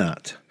 You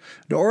cannot.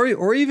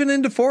 Or even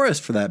in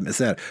DeForest for that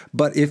matter.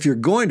 But if you're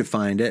going to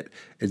find it,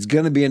 it's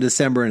going to be in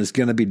December and it's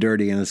going to be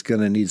dirty and it's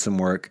going to need some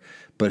work.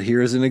 But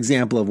here's an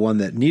example of one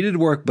that needed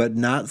work, but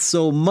not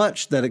so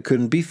much that it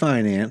couldn't be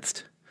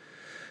financed.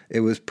 It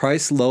was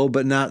priced low,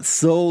 but not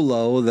so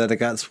low that it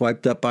got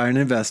swiped up by an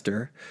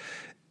investor.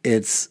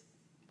 It's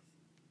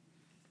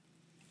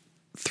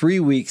 3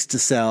 weeks to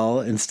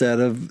sell instead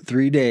of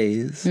 3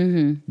 days.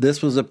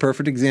 This was a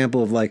perfect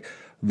example of like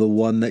the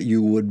one that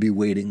you would be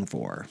waiting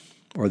for,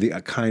 or the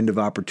kind of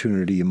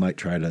opportunity you might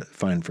try to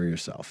find for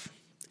yourself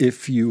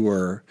if you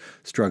were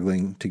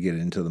struggling to get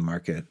into the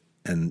market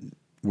and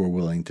were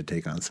willing to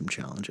take on some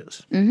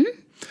challenges.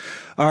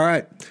 All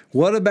right.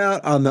 What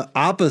about on the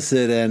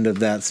opposite end of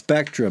that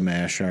spectrum,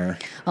 Asher?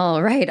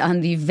 All right.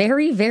 On the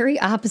very, very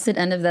opposite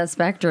end of that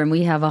spectrum,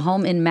 we have a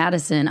home in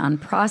Madison on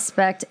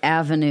Prospect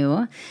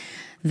Avenue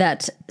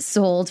that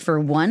sold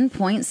for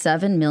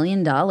 $1.7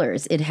 million.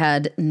 It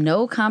had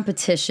no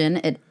competition.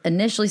 It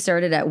initially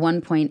started at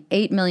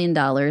 $1.8 million,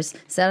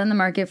 sat on the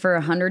market for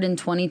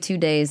 122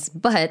 days,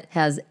 but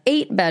has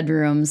 8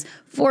 bedrooms,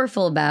 4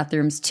 full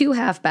bathrooms, 2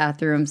 half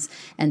bathrooms,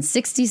 and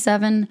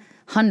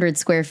 6,700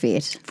 square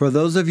feet. For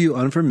those of you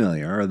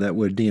unfamiliar or that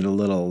would need a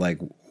little like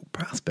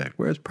Prospect,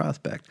 where's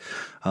Prospect?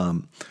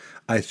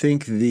 I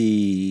think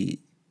the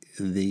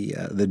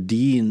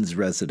dean's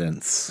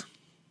residence.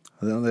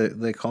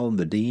 They call him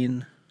the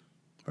dean,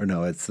 or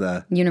no? It's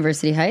the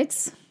University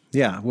Heights.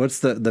 Yeah, what's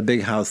the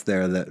big house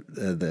there?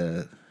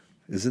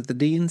 Is it the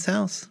dean's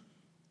house?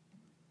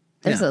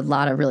 There's a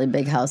lot of really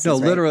big houses. No,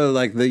 right? literally,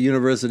 like the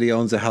university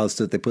owns a house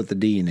that they put the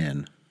dean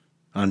in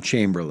on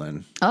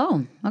Chamberlain.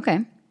 Oh,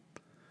 okay.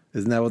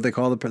 Isn't that what they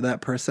call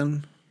that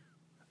person?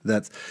 It's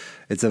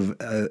not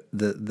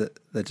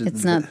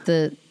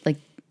the like.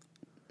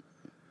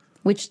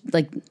 Which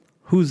like?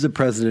 Who's the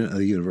president of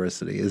the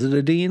university? Is it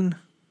a dean?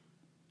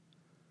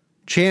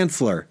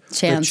 Chancellor.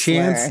 The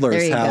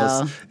Chancellor's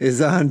house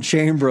is on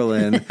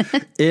Chamberlain.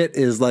 It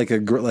is like a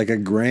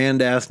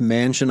grand ass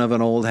mansion of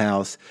an old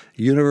house.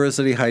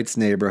 University Heights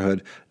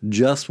neighborhood,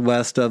 just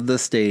west of the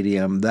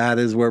stadium. That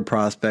is where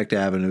Prospect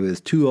Avenue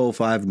is.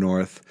 205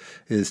 North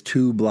is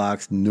 2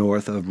 blocks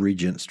north of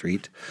Regent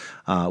Street,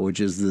 which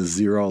is the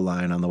 0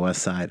 line on the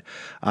west side.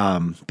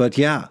 But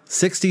yeah,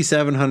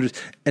 6,700.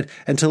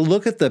 And to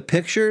look at the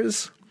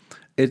pictures,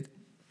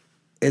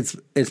 It's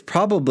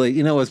probably,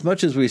 as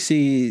much as we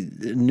see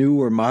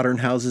new or modern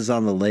houses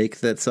on the lake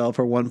that sell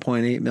for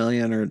 $1.8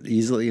 million or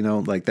easily,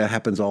 like that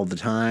happens all the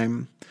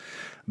time.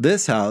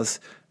 This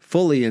house,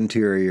 fully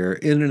interior,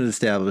 in an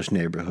established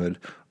neighborhood,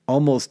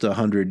 almost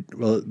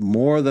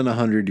more than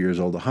 100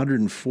 years old,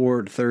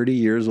 130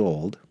 years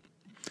old.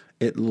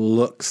 It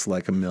looks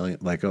like a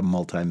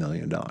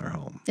multi-million-dollar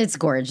home. It's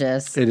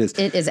gorgeous. It is.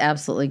 It is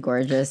absolutely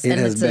gorgeous. It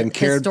has been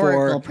cared for.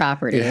 Historical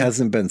property. It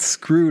hasn't been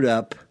screwed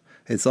up.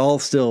 It's all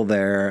still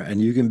there,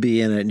 and you can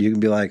be in it, and you can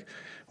be like,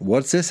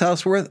 what's this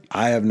house worth?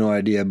 I have no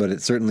idea, but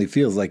it certainly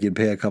feels like you'd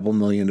pay a couple $1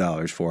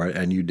 million for it,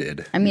 and you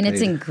did. I mean, it's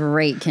in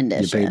great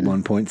condition. You paid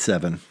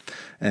 1.7,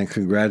 and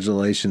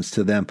congratulations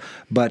to them.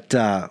 But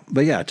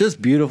yeah,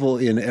 just beautiful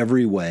in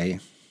every way.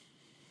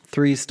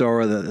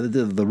 3-story,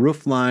 the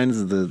roof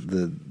lines,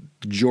 the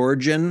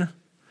Georgian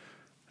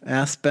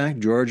aspect.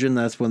 Georgian,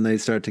 that's when they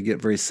start to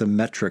get very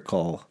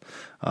symmetrical.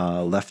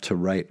 Left to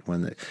right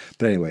but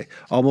anyway,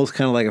 almost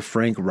kind of like a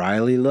Frank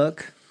Riley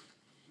look.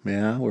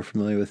 Yeah, we're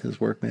familiar with his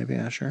work, maybe,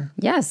 Asher?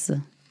 Yes.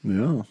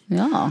 Yeah.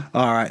 Yeah.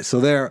 All right, so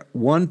they're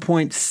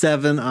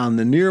 1.7 on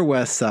the near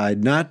west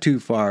side, not too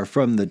far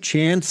from the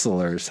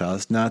Chancellor's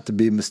house, not to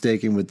be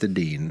mistaken with the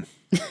dean.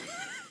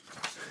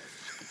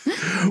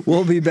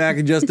 We'll be back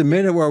in just a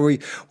minute where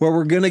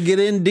we're going to get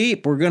in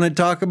deep. We're going to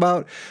talk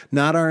about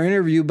not our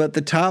interview, but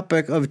the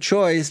topic of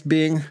choice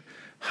being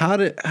how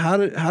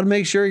to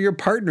make sure you're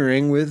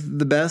partnering with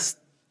the best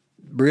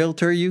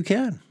realtor you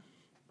can.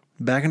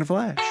 Back in a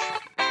flash.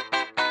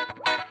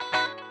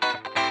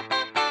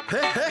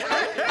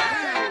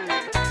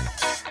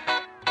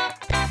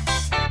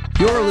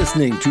 You're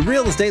listening to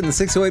Real Estate in the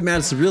 608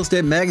 Madison Real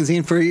Estate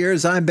Magazine for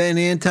years. I'm Ben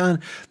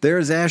Anton.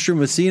 There's Asher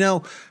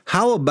Masino.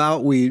 How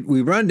about we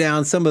run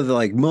down some of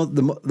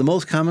the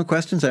most common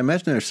questions? I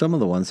imagine there's some of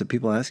the ones that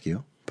people ask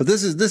you, but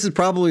this is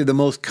probably the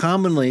most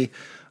commonly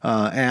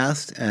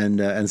asked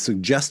and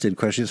suggested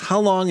questions.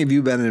 How long have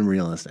you been in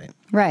real estate?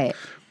 Right.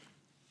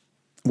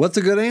 What's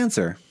a good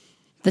answer?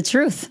 The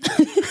truth.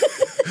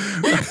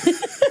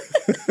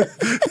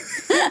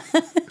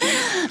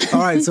 All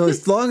right. So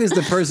as long as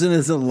the person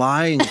isn't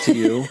lying to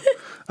you,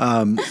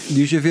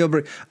 you should feel.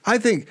 I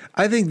think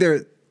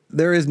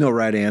there is no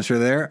right answer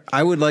there.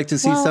 I would like to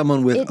see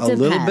someone with a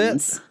little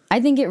bit. I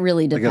think it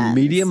really depends. Like a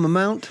medium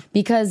amount,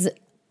 because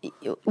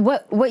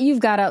what you've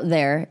got out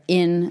there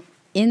in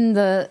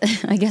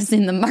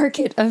the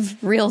market of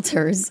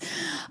realtors,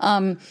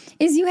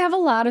 is you have a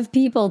lot of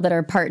people that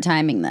are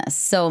part-timing this.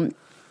 So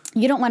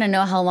you don't want to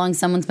know how long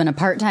someone's been a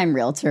part-time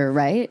realtor,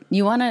 right?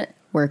 You want to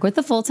work with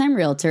a full-time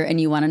realtor, and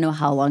you want to know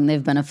how long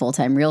they've been a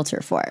full-time realtor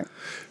for.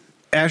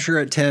 Asher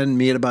at 10,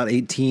 me at about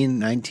 18,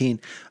 19.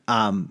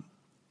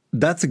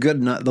 That's a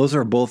good. Those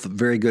are both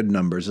very good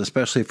numbers,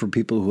 especially for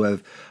people who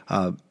have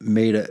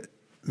made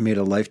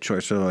a life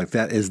choice or like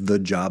that is the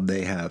job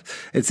they have.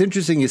 It's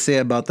interesting you say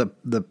about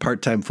the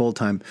part-time,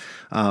 full-time,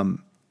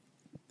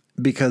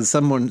 because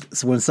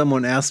when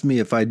someone asks me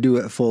if I do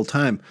it full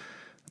time,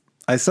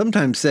 I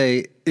sometimes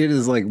say it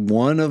is like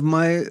one of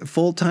my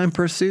full time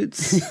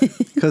pursuits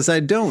because I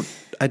don't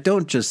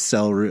just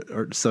sell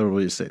real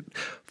estate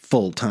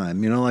full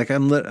time. Like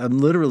I'm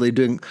literally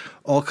doing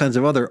all kinds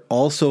of other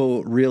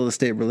also real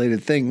estate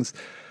related things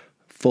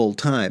full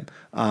time.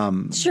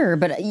 Sure,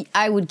 but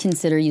I would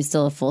consider you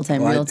still a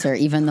full-time realtor,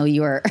 even though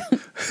you are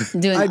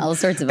doing all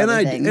sorts of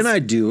other things. And I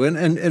do,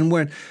 and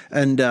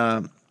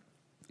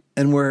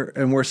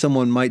where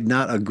someone might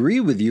not agree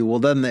with you, well,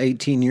 then the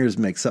 18 years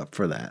makes up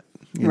for that.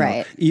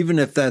 Right. Even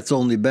if that's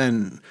only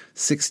been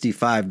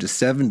 65 to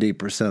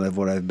 70% of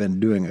what I've been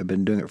doing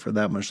it for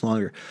that much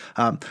longer.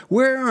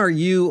 Where are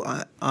you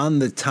on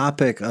the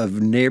topic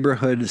of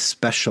neighborhood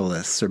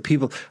specialists or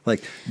people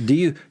like,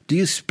 do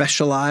you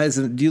specialize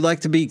and do you like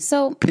to be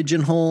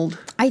pigeonholed?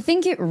 I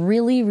think it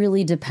really,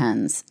 really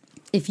depends.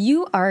 If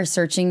you are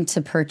searching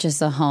to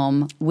purchase a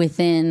home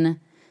within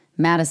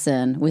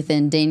Madison,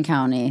 within Dane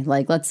County,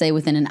 like let's say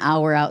within an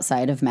hour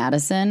outside of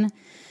Madison,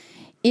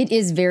 it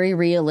is very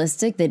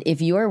realistic that if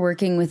you are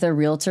working with a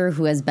realtor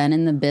who has been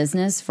in the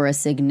business for a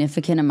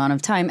significant amount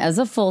of time as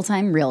a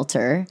full-time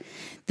realtor,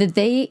 that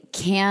they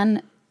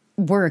can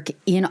work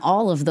in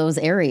all of those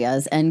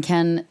areas and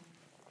can,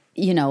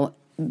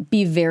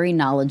 be very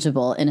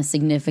knowledgeable in a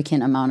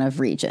significant amount of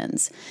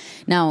regions.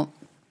 Now,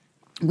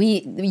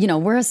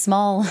 we're a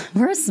small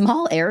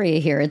area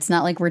here. It's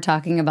not like we're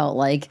talking about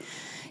like,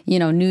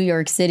 New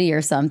York City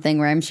or something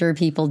where I'm sure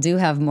people do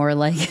have more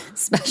like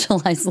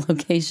specialized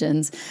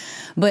locations.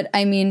 But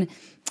I mean,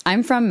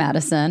 I'm from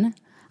Madison.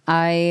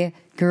 I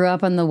grew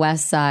up on the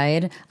west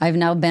side. I've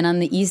now been on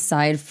the east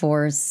side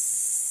for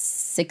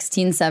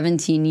 16,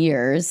 17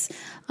 years.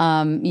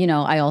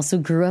 I also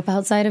grew up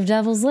outside of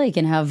Devil's Lake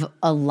and have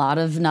a lot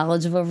of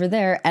knowledge of over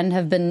there and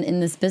have been in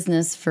this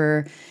business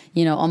for,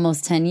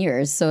 almost 10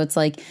 years. So it's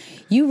like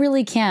you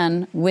really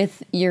can,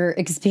 with your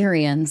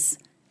experience,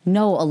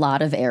 know a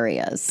lot of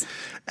areas.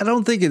 I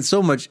don't think it's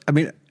so much. I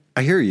mean,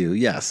 I hear you,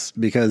 yes,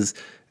 because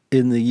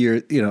in the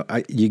year,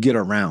 you get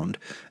around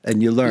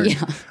and you learn.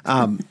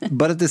 Yeah.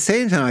 But at the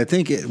same time, I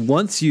think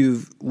once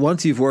you've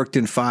worked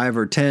in 5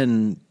 or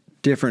 10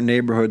 different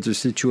neighborhoods or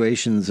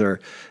situations, or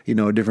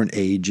different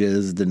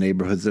ages, the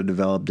neighborhoods that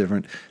develop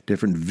different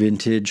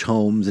vintage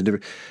homes and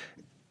different.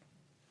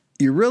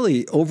 You're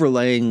really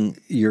overlaying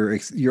your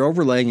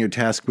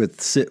task with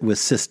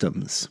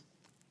systems.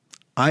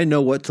 I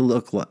know what to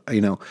look like,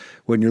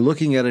 when you're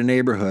looking at a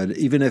neighborhood,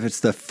 even if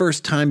it's the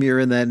first time you're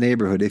in that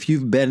neighborhood, if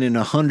you've been in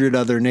 100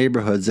 other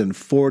neighborhoods and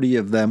 40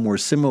 of them were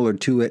similar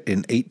to it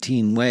in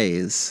 18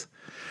 ways,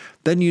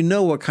 then you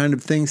know what kind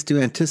of things to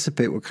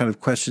anticipate, what kind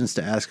of questions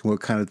to ask, and what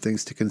kind of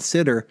things to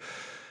consider.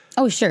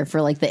 Oh, sure.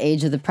 For like the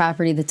age of the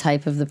property, the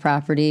type of the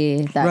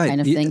property, that kind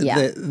of thing.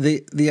 Yeah.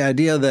 The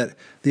idea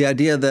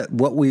that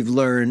what we've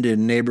learned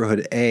in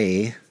neighborhood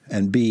A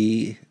and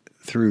B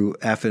through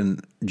F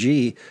and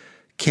G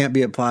can't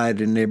be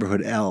applied in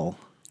neighborhood L,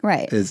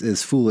 right?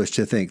 Is foolish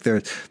to think.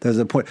 There's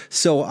a point.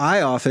 So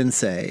I often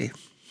say,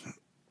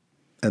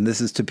 and this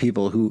is to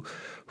people who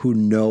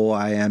know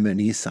I am an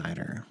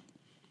Eastsider,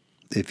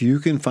 if you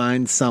can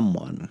find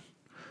someone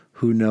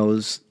who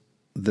knows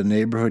the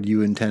neighborhood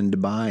you intend to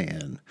buy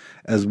in,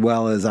 as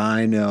well as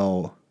I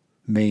know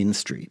Main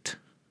Street,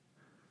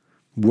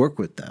 work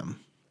with them.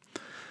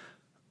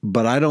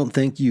 But I don't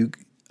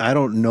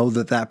know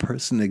that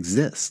person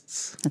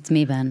exists. That's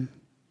me, Ben.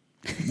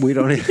 We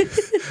don't even.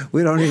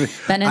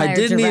 Ben and I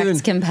are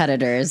direct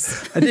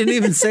competitors. I didn't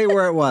even say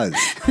where it was.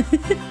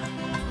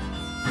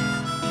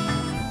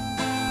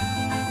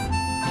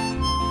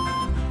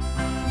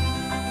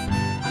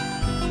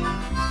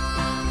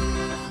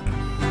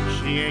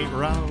 She ain't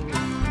wrong,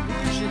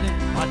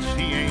 but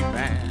she ain't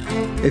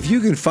bad. If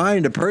you can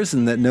find a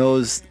person that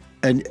knows,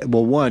 and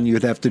well, one,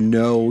 you'd have to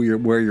know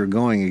where you're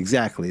going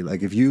exactly.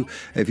 Like if you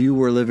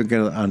were living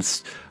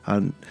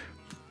on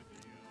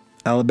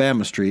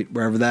Alabama Street,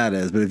 wherever that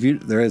is, but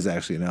there is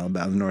actually an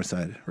Alabama on the north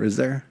side, or is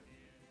there?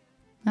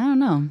 I don't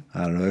know.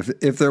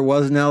 If there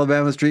was an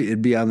Alabama Street,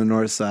 it'd be on the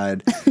north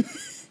side,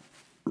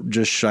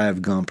 just shy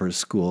of Gumper's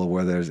school,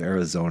 where there's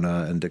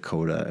Arizona and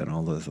Dakota and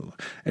all those.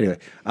 Anyway,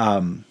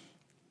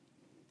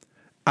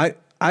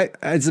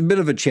 it's a bit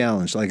of a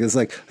challenge. It's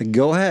like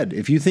go ahead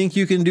if you think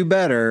you can do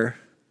better,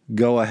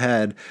 go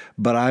ahead.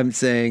 But I'm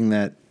saying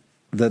that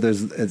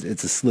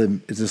it's a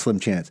slim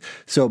chance.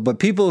 So, but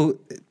people.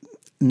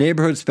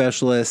 Neighborhood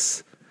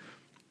specialists,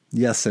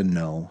 yes and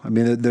no. I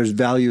mean, there's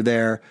value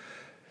there,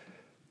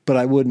 but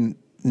I wouldn't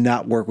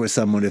not work with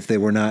someone if they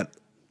were not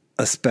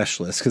a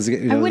specialist. Because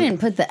I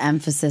wouldn't put the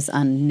emphasis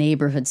on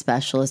neighborhood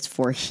specialist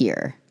for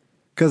here.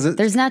 Because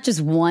there's not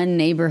just one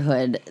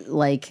neighborhood.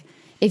 Like,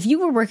 if you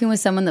were working with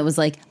someone that was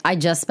like, I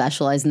just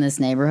specialize in this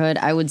neighborhood,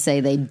 I would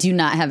say they do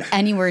not have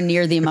anywhere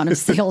near the amount of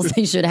sales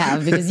they should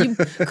have, because you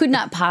could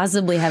not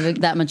possibly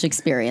have that much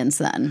experience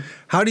then.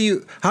 How do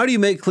you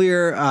make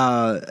clear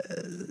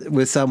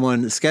with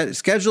someone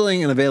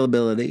scheduling and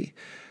availability?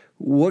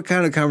 What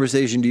kind of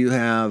conversation do you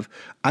have?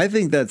 I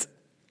think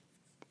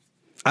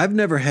I've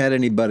never had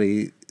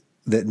anybody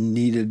that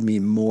needed me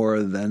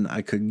more than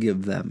I could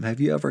give them. Have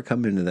you ever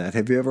come into that?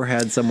 Have you ever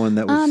had someone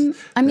that was...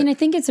 I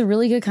think it's a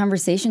really good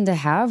conversation to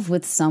have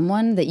with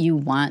someone that you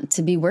want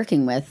to be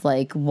working with.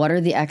 Like, what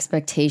are the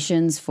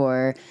expectations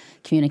for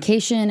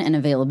communication and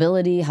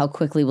availability? How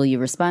quickly will you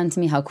respond to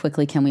me? How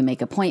quickly can we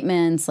make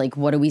appointments? Like,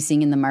 what are we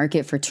seeing in the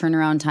market for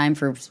turnaround time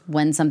for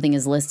when something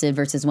is listed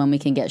versus when we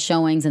can get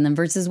showings, and then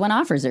versus when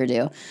offers are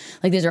due?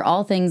 Like, these are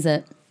all things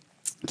that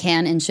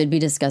can and should be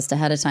discussed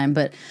ahead of time.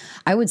 But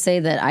I would say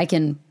that I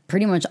can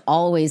pretty much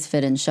always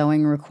fit in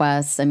showing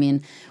requests. I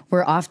mean,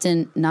 we're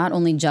often not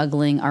only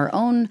juggling our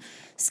own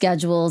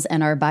schedules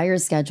and our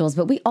buyers' schedules,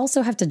 but we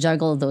also have to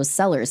juggle those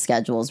sellers'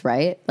 schedules,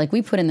 right? Like,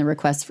 we put in the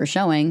requests for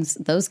showings,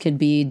 those could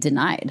be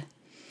denied.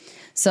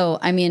 So,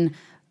 I mean,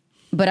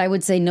 but I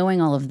would say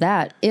knowing all of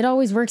that, it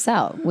always works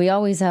out. We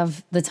always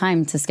have the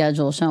time to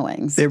schedule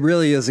showings. It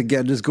really is.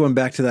 Again, just going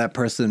back to that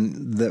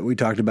person that we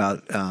talked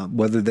about,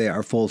 whether they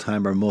are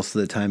full-time or most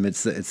of the time,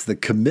 it's the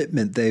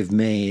commitment they've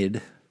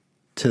made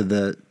to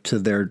their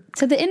industry,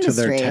 to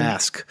their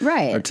task,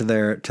 right, or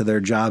to their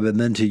job,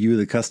 and then to you,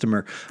 the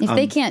customer. If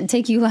they can't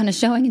take you on a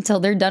showing until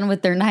they're done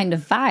with their 9 to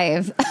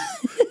 5,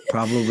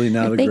 probably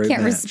not a great match. They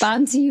can't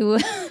respond to you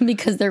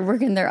because they're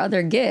working their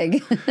other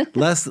gig.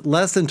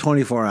 less than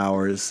 24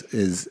 hours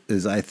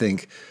is I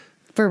think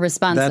for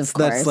response.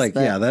 That's like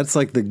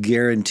the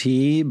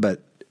guarantee,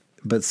 but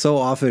so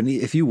often,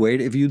 if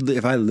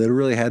I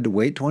literally had to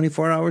wait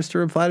 24 hours to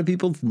reply to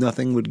people,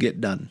 nothing would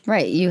get done.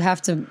 Right. You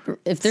have to,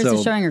 if there's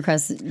a showing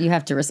request, you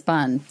have to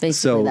respond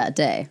basically that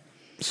day.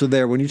 So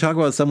when you talk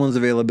about someone's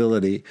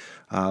availability,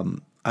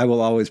 I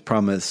will always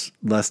promise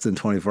less than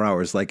 24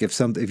 hours. Like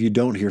if you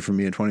don't hear from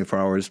me in 24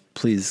 hours,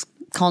 please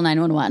call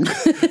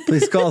 911.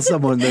 Please call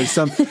someone. There's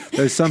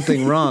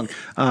something wrong.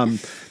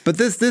 But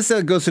this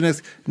goes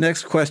to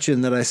next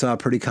question that I saw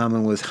pretty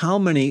common was how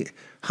many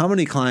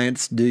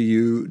clients do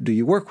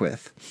you work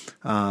with?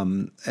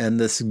 And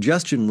the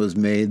suggestion was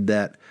made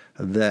that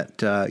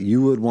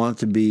you would want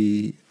to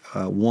be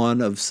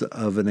one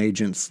of an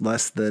agent's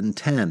less than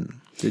 10.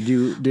 What do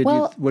you think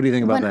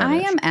about that? When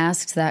I am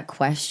asked that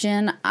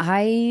question,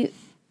 I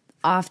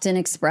often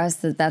express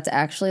that that's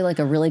actually like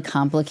a really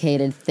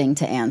complicated thing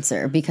to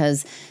answer,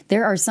 because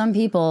there are some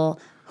people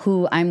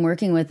who I'm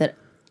working with that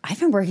I've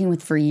been working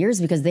with for years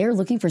because they're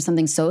looking for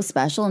something so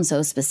special and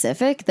so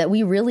specific that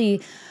we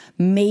really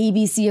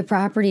maybe see a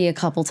property a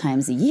couple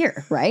times a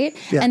year, right?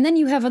 Yeah. And then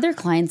you have other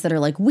clients that are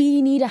like,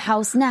 we need a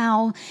house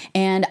now,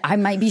 and I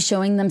might be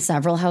showing them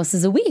several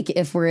houses a week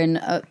if we're in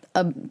a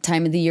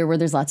time of the year where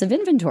there's lots of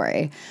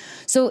inventory.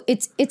 So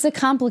it's a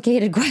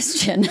complicated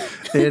question.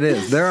 It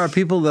is. There are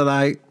people that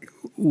I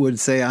would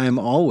say I am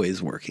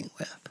always working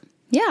with.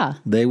 Yeah.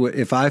 They would,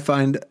 if I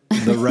find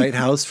the right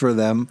house for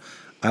them,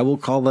 I will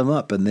call them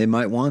up and they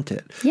might want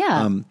it.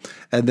 Yeah.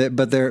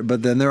 But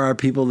then there are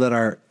people that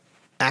are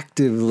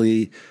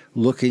actively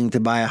looking to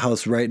buy a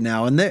house right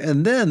now. And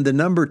then the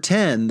number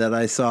 10 that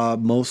I saw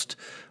most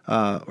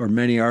or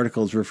many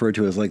articles refer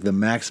to as like the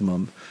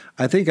maximum,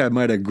 I think I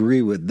might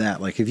agree with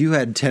that. Like if you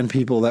had 10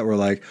 people that were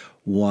like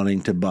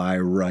wanting to buy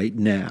right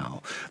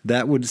now,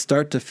 that would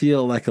start to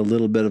feel like a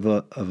little bit of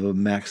a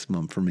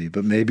maximum for me.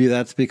 But maybe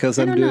that's because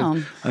I'm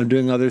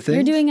doing other things.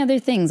 You're doing other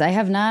things.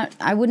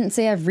 I wouldn't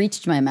say I've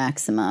reached my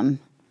maximum.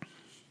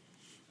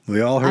 We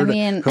all heard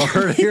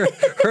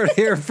heard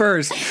here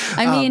first.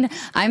 I mean,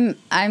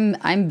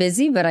 I'm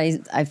busy, but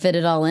I fit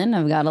it all in.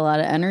 I've got a lot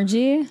of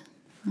energy.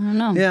 I don't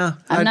know. Yeah,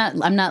 I'm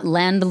not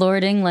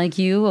landlording like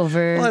you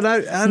over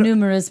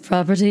numerous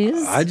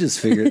properties. I just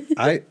figured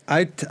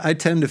I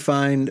tend to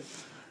find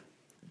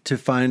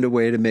a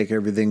way to make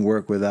everything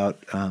work without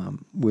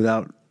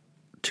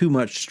too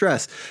much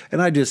stress.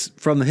 And I just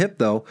from the hip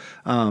though.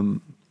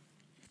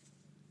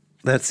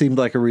 That seemed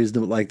like a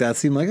reasonable, that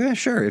seemed like,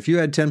 sure. If you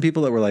had 10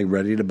 people that were like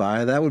ready to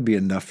buy, that would be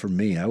enough for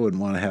me. I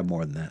wouldn't want to have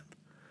more than that.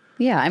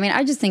 Yeah. I mean,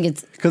 I just think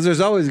it's because there's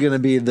always going to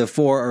be the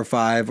 4 or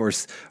 5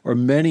 or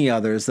many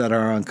others that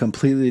are on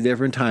completely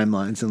different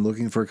timelines and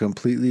looking for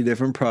completely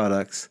different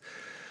products.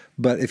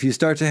 But if you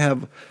start to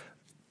have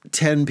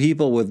 10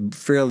 people with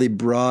fairly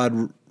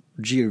broad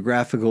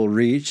geographical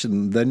reach,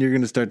 and then you're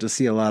going to start to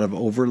see a lot of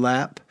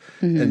overlap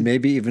and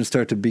maybe even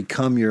start to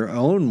become your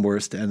own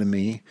worst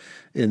enemy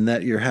in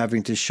that you're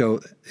having to show,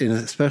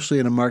 especially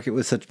in a market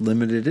with such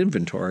limited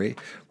inventory,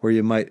 where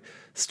you might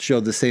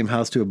show the same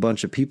house to a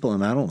bunch of people,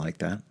 and I don't like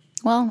that.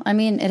 Well, I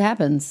mean, it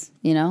happens,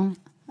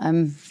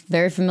 I'm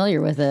very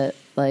familiar with it.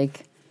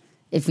 Like,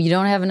 if you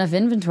don't have enough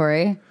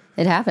inventory,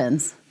 it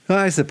happens.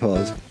 I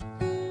suppose.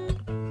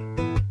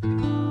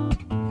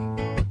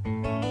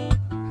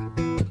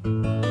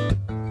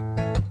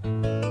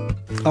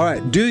 All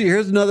right,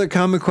 here's another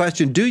common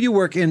question. Do you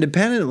work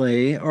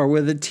independently or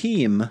with a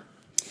team?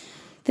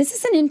 This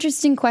is an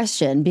interesting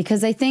question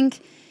because I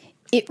think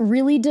it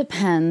really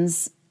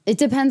depends. It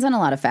depends on a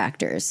lot of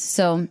factors.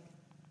 So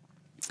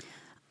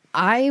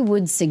I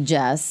would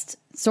suggest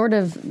sort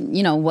of,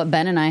 what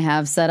Ben and I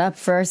have set up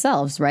for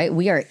ourselves, right?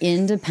 We are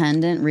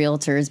independent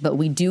realtors, but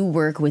we do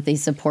work with a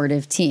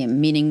supportive team,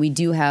 meaning we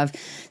do have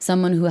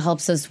someone who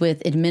helps us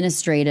with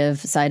administrative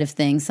side of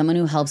things, someone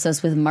who helps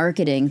us with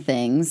marketing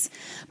things,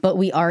 but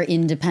we are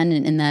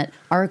independent in that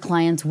our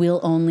clients will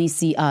only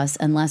see us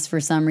unless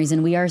for some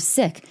reason we are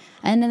sick.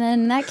 And then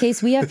in that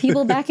case, we have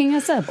people backing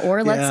us up.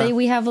 Or let's say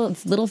we have a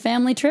little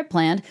family trip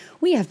planned.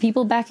 We have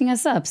people backing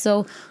us up.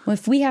 So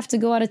if we have to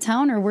go out of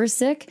town or we're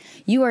sick,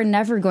 you are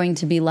never going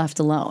to be left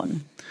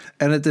alone.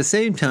 And at the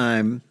same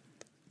time,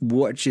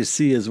 what you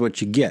see is what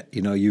you get.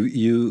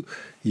 You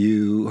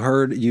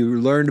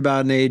learned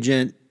about an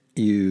agent,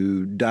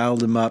 you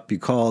dialed him up, you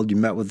called, you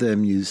met with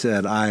them, you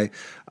said, I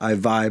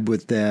vibe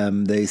with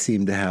them. They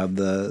seem to have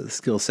the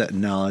skill set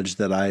and knowledge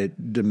that I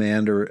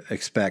demand or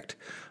expect.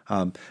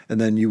 And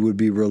then you would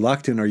be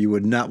reluctant, or you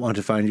would not want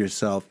to find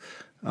yourself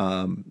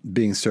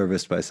being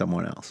serviced by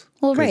someone else.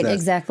 Well, right,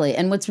 exactly.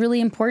 And what's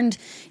really important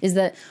is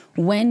that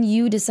when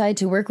you decide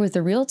to work with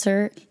a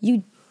realtor,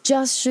 you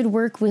just should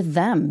work with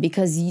them,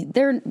 because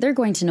they're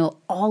going to know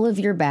all of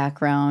your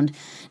background,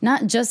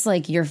 not just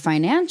like your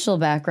financial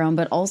background,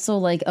 but also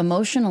like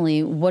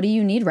emotionally, what do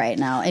you need right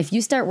now? If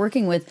you start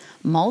working with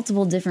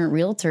multiple different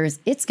realtors,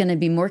 it's going to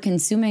be more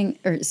it's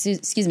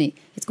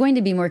going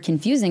to be more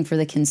confusing for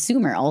the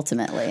consumer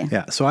ultimately.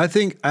 Yeah. So I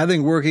think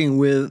working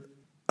with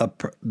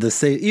the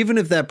same, even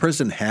if that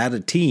person had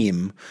a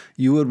team,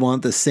 you would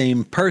want the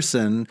same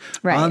person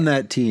on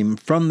that team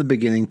from the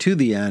beginning to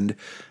the end.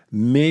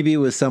 Maybe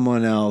with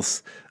someone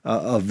else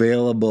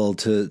available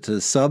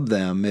to sub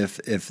them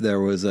if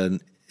there was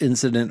an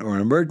incident or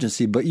an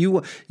emergency. But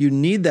you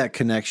need that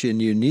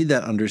connection, you need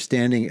that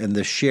understanding and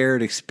the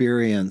shared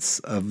experience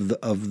of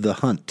the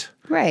hunt.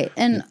 Right.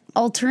 And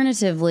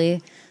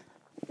alternatively,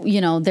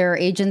 there are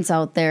agents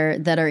out there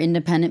that are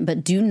independent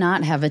but do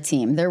not have a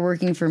team. They're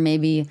working for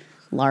maybe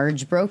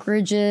large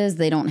brokerages.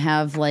 They don't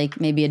have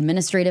maybe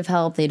administrative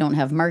help. They don't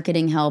have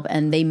marketing help,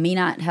 and they may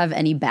not have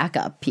any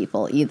backup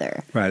people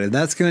either. Right. And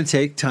that's going to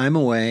take time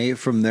away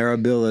from their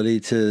ability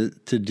to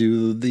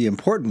do the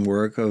important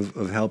work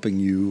of helping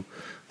you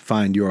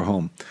find your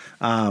home.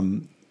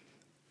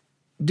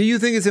 Do you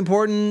think it's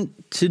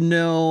important to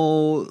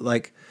know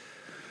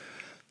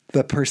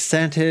the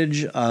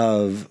percentage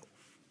of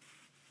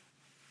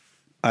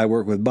I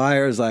work with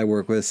buyers, I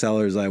work with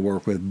sellers, I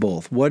work with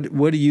both? What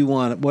do you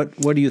want? What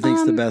do you think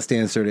is the best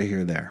answer to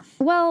hear there?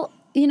 Well,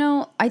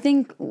 I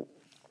think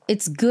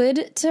it's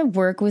good to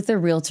work with a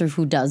realtor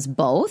who does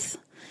both,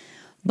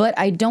 but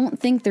I don't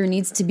think there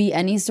needs to be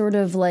any sort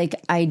of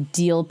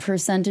ideal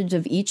percentage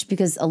of each,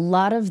 because a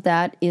lot of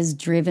that is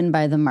driven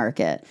by the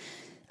market.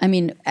 I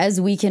mean, as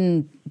we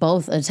can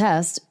both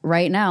attest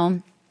right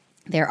now,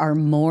 there are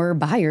more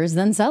buyers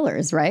than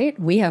sellers, right?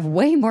 We have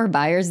way more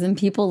buyers than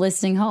people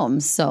listing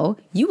homes. So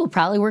you will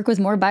probably work with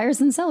more buyers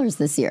than sellers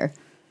this year.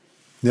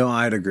 No,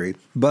 I'd agree.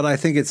 But I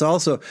think it's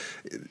also,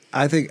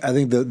 I think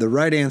the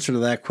right answer to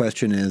that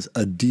question is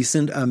a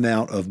decent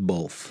amount of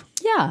both.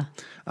 Yeah.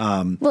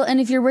 Well,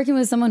 and if you're working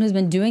with someone who's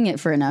been doing it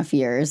for enough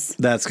years,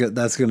 that's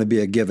going to be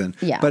a given.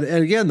 Yeah. But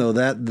again, though,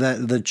 that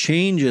the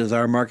changes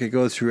our market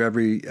goes through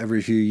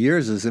every few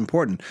years is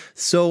important.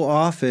 So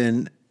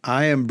often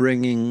I am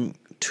bringing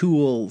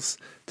tools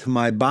to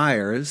my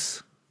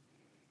buyers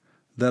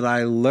that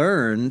I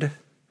learned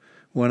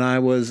when I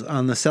was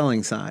on the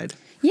selling side.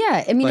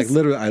 Yeah, I mean,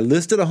 literally, I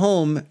listed a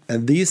home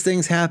and these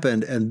things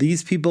happened and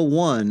these people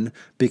won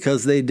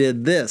because they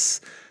did this.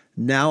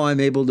 Now I'm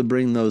able to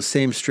bring those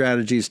same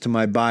strategies to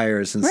my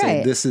buyers and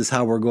say, this is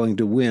how we're going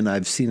to win.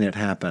 I've seen it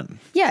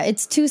happen. Yeah,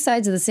 it's two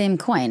sides of the same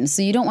coin.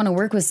 So you don't want to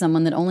work with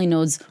someone that only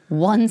knows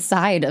one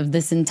side of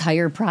this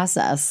entire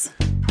process.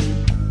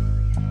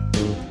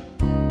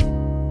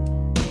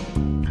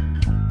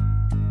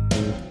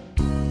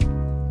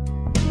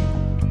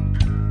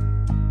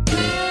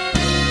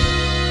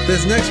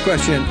 This next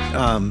question,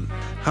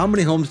 how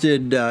many homes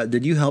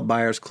did you help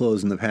buyers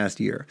close in the past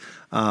year?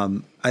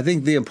 I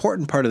think the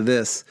important part of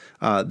this,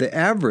 the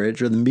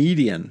average or the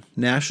median,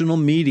 national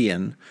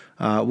median,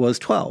 was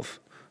 12.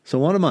 So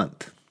one a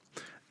month.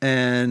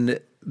 And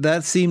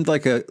that seemed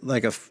like a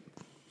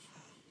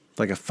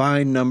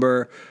fine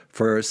number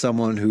for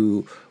someone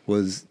who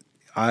was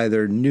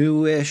either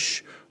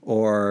newish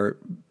or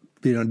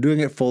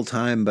doing it full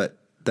time, but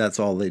that's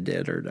all they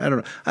did. Or I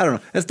don't know.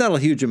 It's not a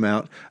huge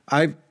amount.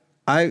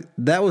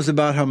 That was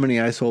about how many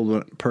I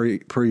sold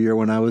per year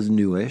when I was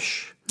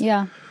newish.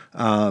 Yeah.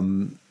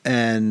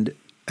 And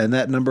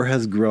that number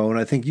has grown.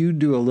 I think you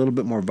do a little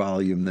bit more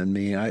volume than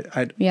me.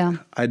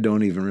 I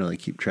don't even really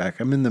keep track.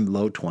 I'm in the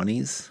low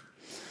 20s.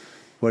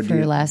 What do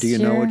you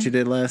know what you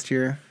did last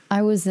year?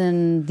 I was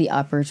in the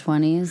upper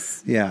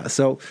 20s. Yeah.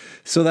 So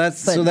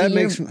that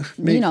makes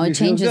it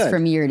changes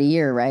from year to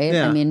year, right?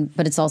 Yeah. I mean,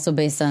 but it's also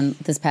based on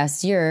this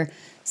past year.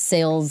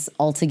 sales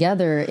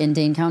altogether in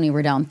Dane County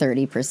were down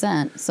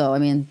 30%. So, I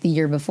mean, the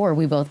year before,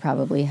 we both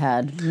probably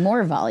had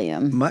more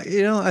volume.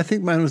 I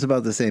think mine was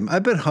about the same.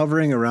 I've been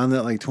hovering around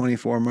that like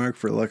 24 mark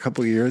for a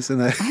couple of years.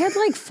 And I had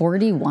like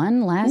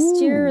 41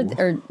 last year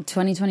or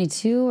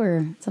 2022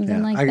 or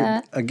something like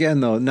that. Again,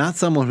 though, not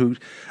someone who,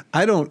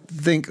 I don't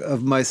think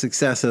of my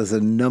success as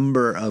a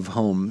number of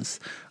homes.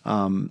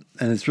 And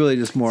it's really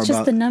just more just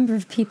about the number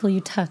of people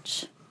you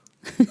touch.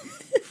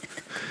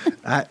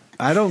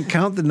 I don't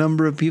count the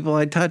number of people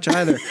I touch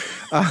either.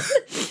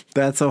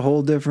 That's a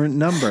whole different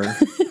number.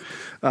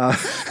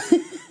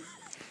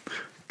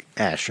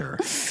 Asher.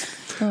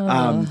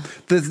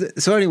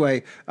 So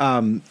anyway,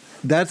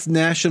 that's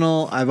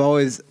national. I've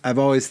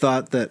always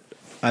thought that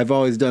I've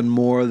always done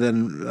more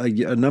than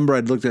a number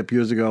I'd looked up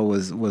years ago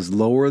was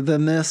lower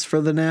than this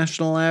for the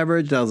national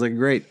average. And I was like,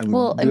 great, I'm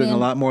doing a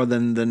lot more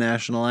than the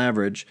national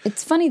average.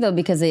 It's funny though,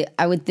 because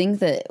I would think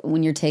that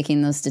when you're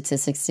taking those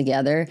statistics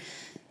together,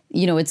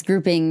 it's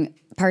grouping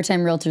part-time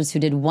realtors who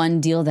did one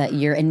deal that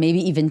year and maybe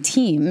even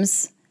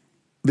teams.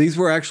 These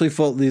were actually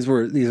these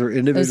were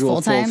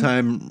individual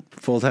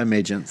full-time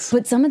agents.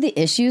 But some of the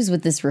issues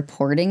with this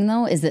reporting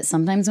though is that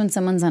sometimes when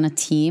someone's on a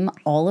team,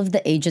 all of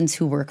the agents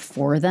who work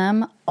for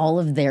them, all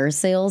of their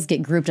sales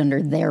get grouped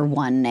under their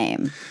one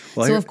name.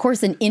 Well, so of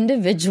course an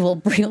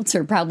individual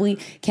realtor probably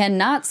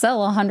cannot sell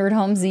 100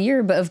 homes a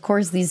year, but of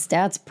course these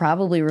stats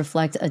probably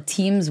reflect a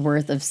team's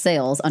worth of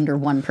sales under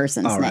one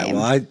person's name. All right.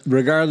 Well,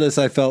 regardless,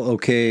 I felt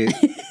okay.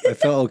 I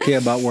felt okay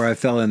about where I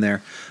fell in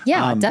there.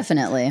 Yeah,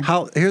 definitely.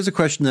 Here's a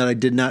question that I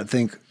did not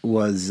think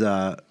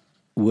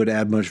would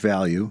add much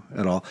value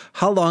at all.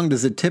 How long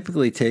does it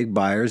typically take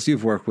buyers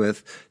you've worked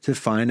with to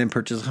find and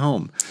purchase a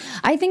home?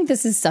 I think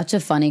this is such a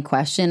funny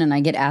question, and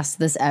I get asked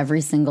this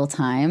every single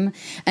time.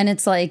 And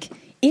it's like,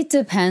 it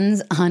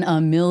depends on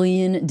a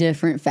million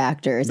different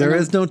factors. There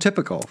is no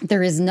typical.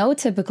 There is no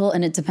typical,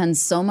 and it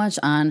depends so much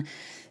on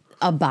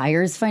a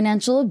buyer's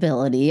financial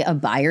ability, a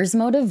buyer's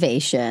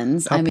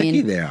motivations. How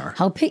picky they are.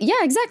 Yeah,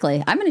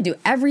 exactly. I'm going to do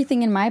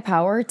everything in my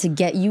power to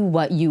get you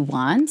what you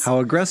want. How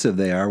aggressive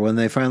they are when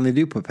they finally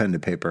do put pen to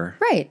paper.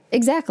 Right,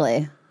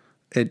 exactly.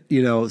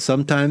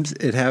 Sometimes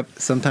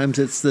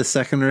it's the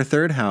second or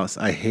third house.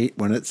 I hate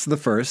when it's the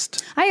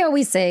first. I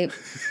always say,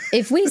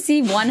 if we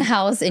see one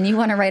house and you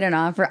want to write an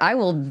offer, I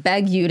will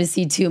beg you to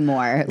see two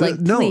more.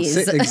 Please.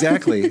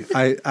 Exactly.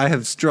 I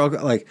have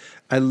struggled. Like,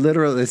 I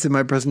literally, it's in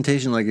my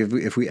presentation. Like,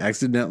 if we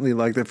accidentally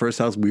like the first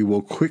house, we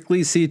will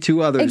quickly see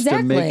two others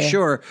to make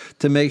sure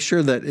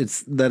that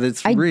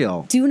it's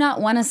real. I do not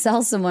want to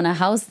sell someone a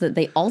house that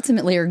they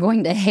ultimately are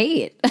going to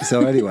hate.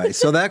 So anyway,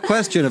 that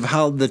question of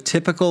how the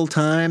typical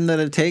time that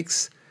it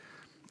takes,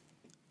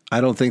 I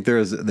don't think there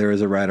is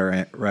a right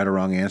or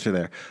wrong answer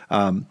there.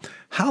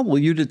 How will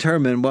you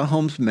determine what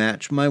homes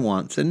match my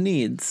wants and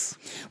needs?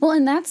 Well,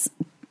 and that's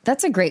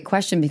a great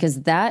question,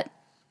 because that,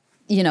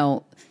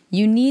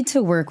 you need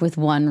to work with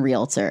one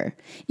realtor.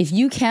 If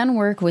you can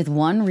work with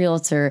one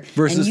realtor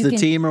versus the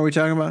team, are we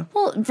talking about?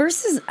 Well,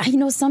 versus,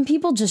 some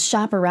people just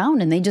shop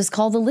around and they just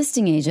call the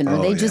listing agent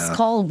or they just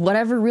call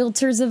whatever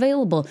realtor's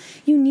available.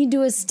 You need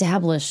to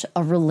establish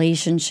a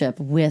relationship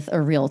with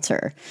a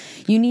realtor.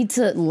 You need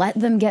to let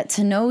them get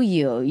to know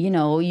you.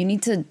 You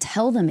need to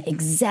tell them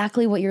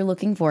exactly what you're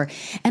looking for.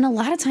 And a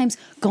lot of times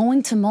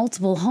going to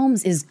multiple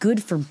homes is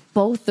good for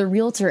both the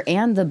realtor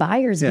and the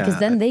buyers, because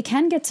then they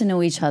can get to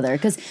know each other.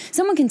 Because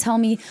someone can tell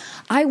me,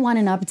 I want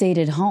an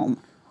updated home.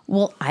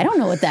 Well, I don't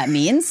know what that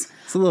means.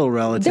 It's a little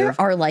relative. There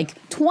are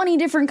like 20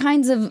 different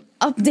kinds of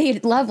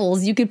update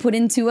levels you could put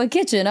into a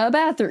kitchen, a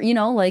bathroom,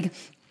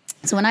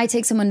 So when I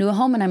take someone to a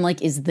home and I'm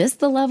like, is this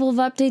the level of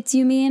updates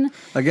you mean?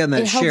 Again,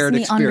 that shared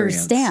experience.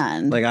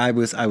 Understand. Like I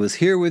was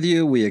here with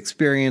you. We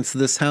experienced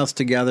this house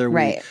together.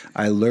 Right.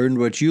 I learned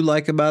what you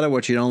like about it,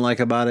 what you don't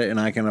like about it, and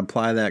I can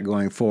apply that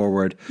going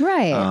forward.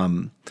 Right.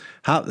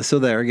 So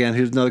there again,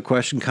 here's another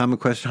question, common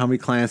question. How many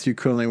clients are you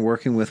currently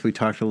working with? We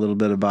talked a little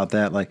bit about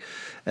that.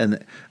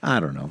 And I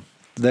don't know.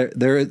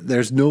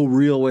 There's no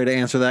real way to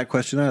answer that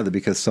question either,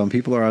 because some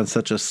people are on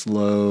such a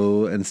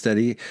slow and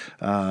steady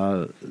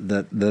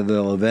that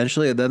they'll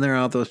eventually, and then there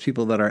are those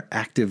people that are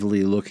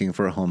actively looking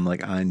for a home,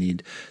 like I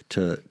need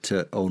to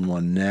own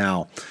one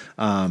now.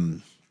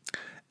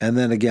 And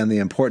then again, the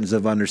importance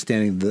of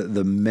understanding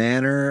the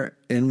manner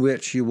in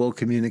which you will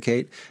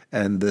communicate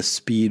and the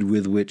speed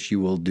with which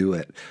you will do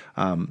it.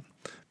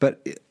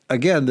 But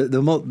again,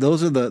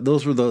 those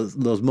were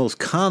those most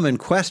common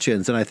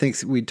questions, and I think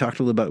we talked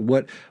a little about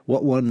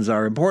what ones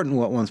are important,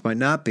 what ones might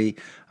not be.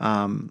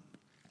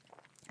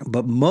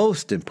 But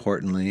most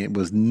importantly, it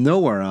was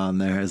nowhere on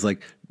there is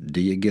like,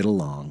 do you get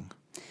along?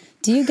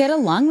 Do you get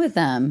along with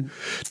them?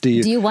 Do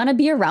you want to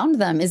be around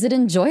them? Is it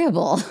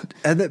enjoyable?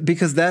 And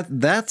because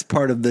that's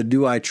part of the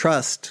do I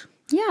trust.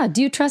 Yeah.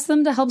 Do you trust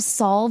them to help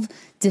solve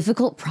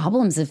difficult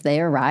problems if they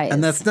arise?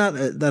 And that's not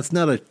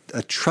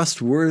a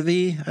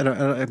trustworthy. I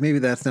don't. Maybe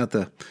that's not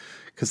the,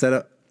 because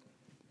I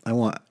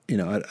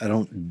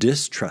don't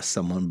distrust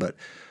someone, but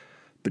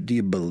do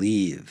you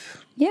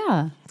believe?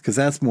 Yeah. Because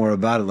that's more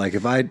about it. Like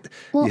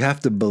you have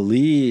to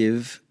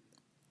believe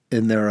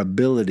in their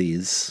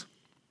abilities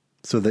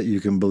so that you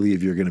can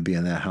believe you're going to be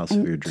in that house of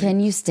your dreams. Can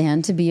you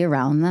stand to be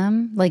around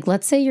them? Like,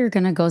 let's say you're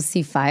going to go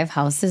see 5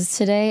 houses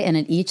today, and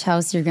at each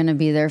house you're going to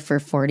be there for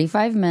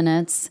 45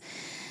 minutes.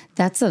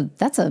 That's a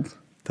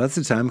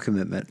time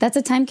commitment. That's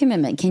a time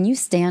commitment. Can you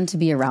stand to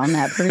be around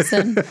that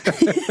person?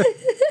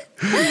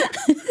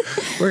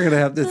 We're going to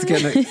have this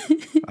getting.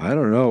 I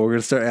don't know. We're going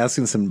to start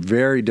asking some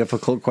very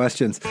difficult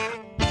questions.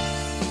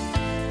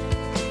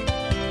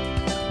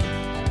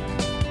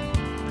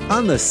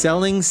 On the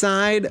selling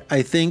side,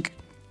 I think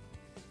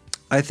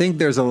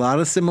there's a lot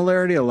of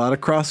similarity, a lot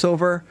of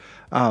crossover.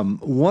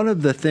 One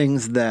of the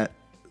things that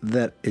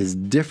is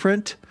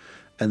different,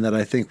 and that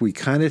I think we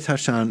kind of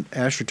touched on,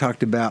 Asher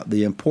talked about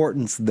the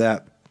importance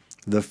that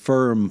the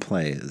firm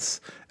plays,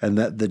 and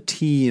that the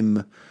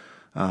team,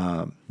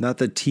 not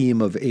the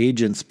team of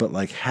agents, but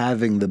like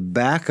having the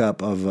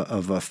backup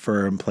of a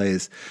firm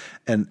plays.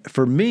 And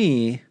for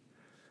me,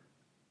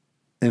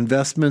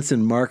 investments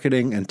in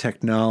marketing and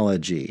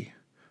technology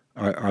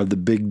are the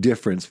big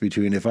difference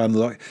between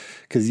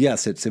because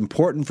yes, it's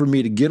important for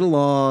me to get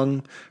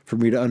along, for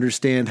me to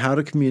understand how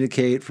to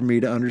communicate, for me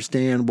to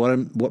understand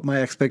what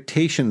my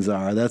expectations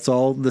are. That's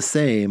all the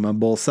same on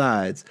both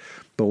sides.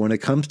 But when it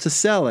comes to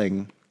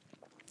selling,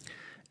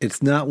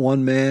 it's not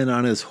one man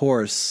on his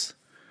horse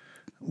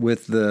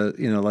with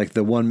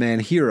the one man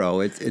hero.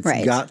 It's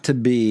right. Got to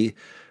be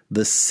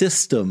the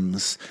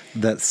systems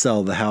that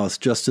sell the house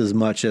just as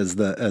much as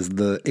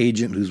the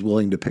agent who's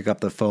willing to pick up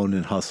the phone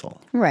and hustle.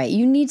 Right.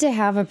 You need to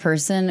have a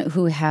person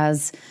who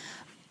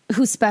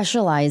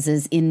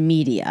specializes in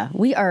media.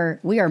 We are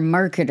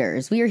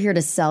marketers. We are here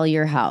to sell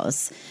your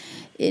house.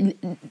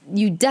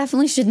 You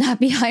definitely should not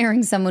be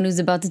hiring someone who's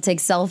about to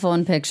take cell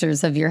phone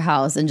pictures of your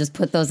house and just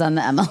put those on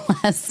the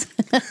MLS.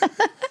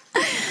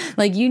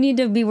 Like, you need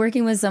to be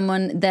working with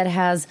someone that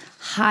has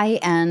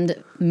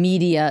high-end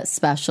media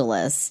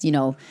specialists,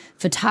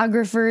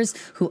 photographers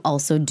who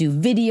also do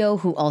video,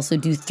 who also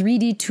do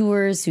 3D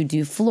tours, who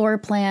do floor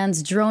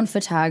plans, drone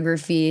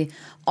photography,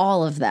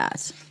 all of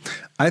that.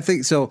 I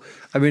think so.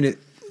 I mean, at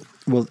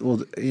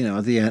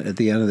the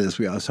end of this,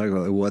 we always talk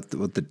about what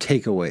the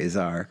takeaways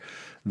are.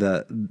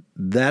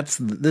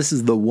 This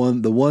is the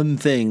one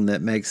thing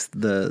that makes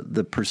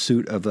the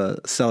pursuit of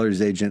a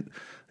seller's agent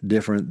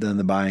different than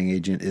the buying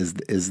agent is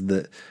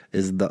the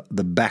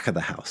back of the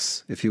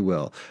house, if you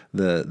will,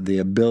 the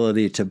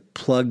ability to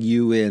plug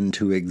you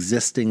into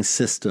existing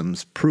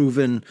systems,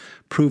 proven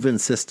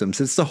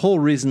systems. It's the whole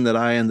reason that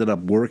I ended up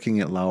working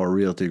at Lauer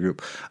Realty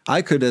Group.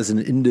 I could, as an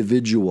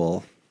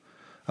individual,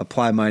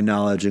 apply my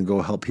knowledge and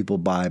go help people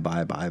buy.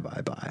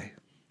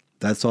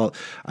 That's all.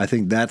 I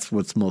think that's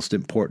what's most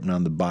important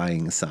on the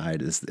buying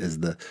side is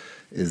the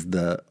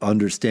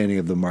understanding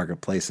of the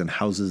marketplace and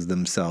houses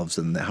themselves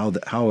and how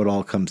it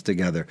all comes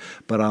together.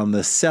 But on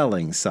the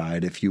selling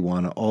side, if you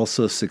want to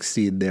also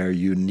succeed there,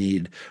 you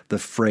need the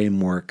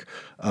framework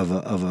of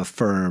a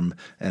firm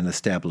and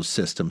established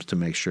systems to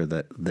make sure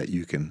that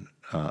you can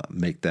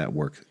make that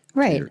work.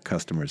 Right. To your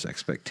customer's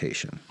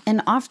expectation.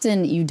 And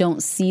often you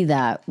don't see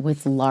that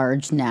with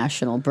large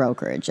national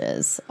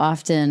brokerages.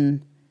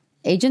 Often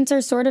agents are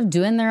sort of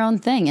doing their own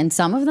thing, and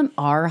some of them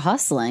are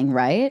hustling,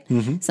 right?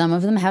 Mm-hmm. Some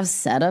of them have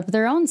set up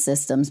their own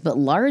systems, but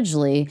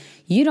largely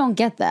you don't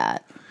get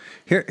that.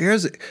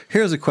 Here's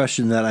a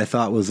question that I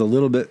thought was a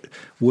little bit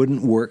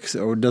wouldn't work,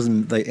 or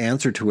doesn't, the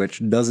answer to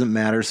which doesn't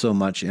matter so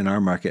much in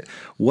our market.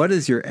 What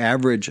is your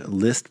average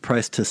list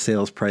price to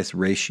sales price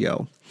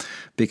ratio?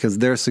 Because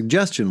their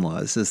suggestion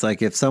is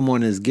like if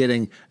someone is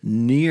getting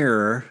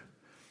near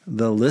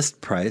the list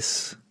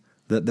price,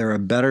 that they're a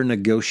better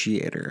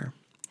negotiator.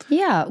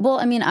 Yeah, well,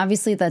 I mean,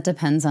 obviously that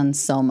depends on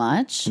so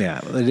much.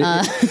 Yeah,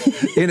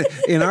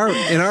 in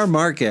our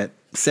market,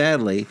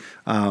 sadly,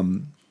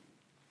 in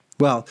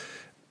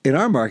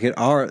our market,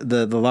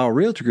 the Lauer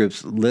Realty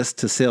Group's list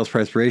to sales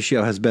price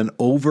ratio has been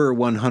over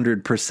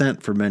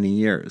 100% for many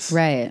years.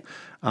 Right.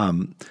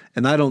 And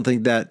I don't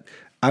think that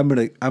I'm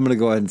gonna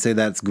go ahead and say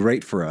that's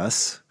great for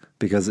us,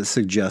 because it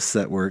suggests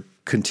that we're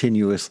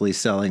continuously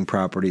selling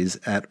properties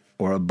at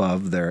or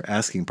above their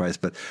asking price.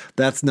 But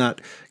that's not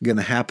going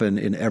to happen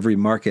in every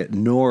market,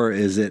 nor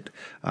is it,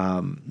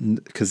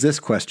 because this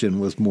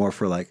question was more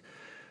for like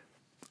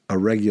a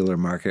regular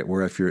market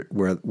where if you're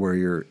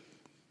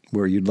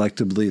where you'd like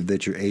to believe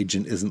that your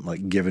agent isn't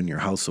like giving your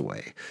house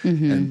away.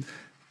 Mm-hmm.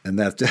 And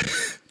that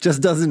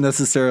just doesn't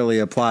necessarily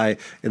apply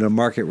in a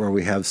market where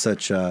we have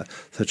such a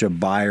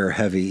buyer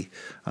heavy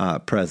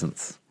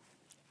presence.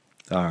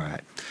 All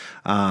right.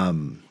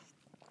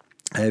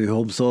 Heavy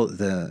home sold.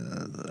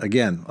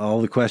 Again,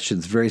 all the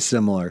questions very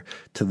similar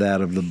to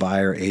that of the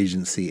buyer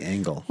agency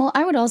angle. Well,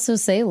 I would also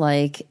say,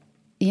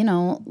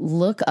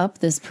 look up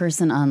this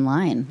person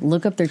online.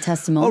 Look up their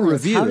testimonials. Oh,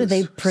 reviews. How do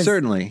they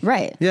certainly.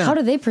 Right. Yeah. How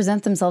do they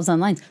present themselves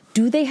online?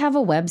 Do they have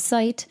a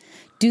website?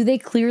 Do they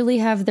clearly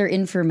have their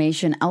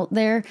information out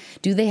there?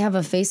 Do they have a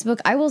Facebook?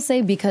 I will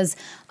say, because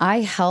I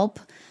help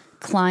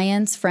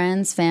clients,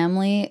 friends,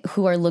 family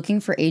who are looking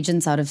for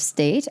agents out of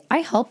state, I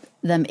help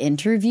them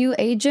interview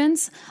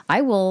agents.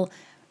 I will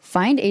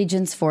find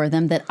agents for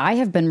them that I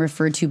have been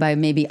referred to by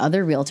maybe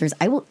other realtors.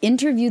 I will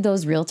interview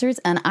those realtors,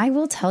 and I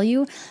will tell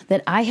you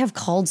that I have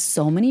called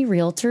so many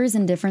realtors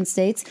in different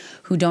states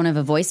who don't have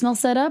a voicemail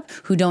set up,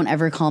 who don't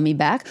ever call me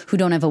back, who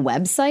don't have a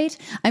website.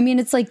 I mean,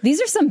 it's like, these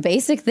are some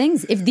basic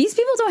things. If these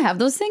people don't have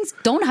those things,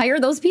 don't hire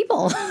those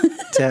people.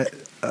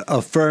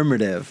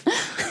 Affirmative.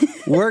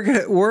 We're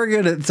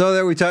gonna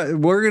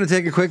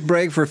take a quick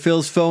break for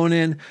Phil's phone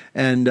in,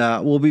 and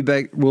we'll be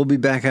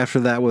back after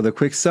that with a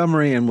quick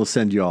summary, and we'll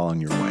send you all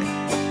on your way.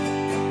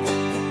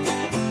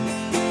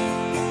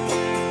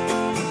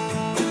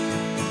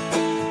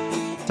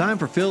 Time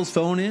for Phil's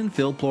phone in.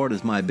 Phil Plourd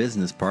is my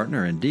business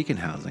partner in Deacon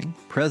Housing,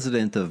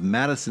 president of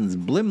Madison's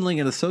Blimling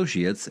and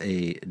Associates,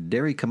 a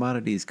dairy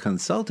commodities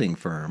consulting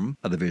firm,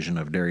 a division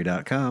of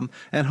Dairy.com,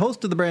 and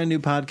host of the brand new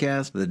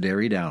podcast, The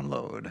Dairy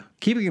Download.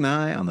 Keeping an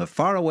eye on the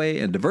faraway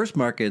and diverse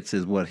markets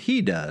is what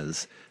he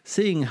does.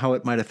 Seeing how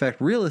it might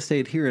affect real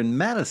estate here in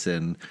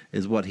Madison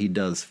is what he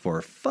does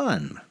for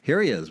fun.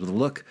 Here he is with a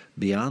look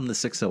beyond the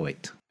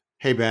 608.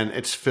 Hey Ben,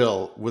 it's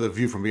Phil with a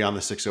view from beyond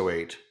the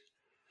 608.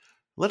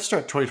 Let's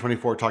start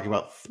 2024 talking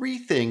about 3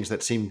 things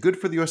that seem good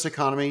for the U.S.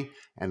 economy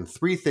and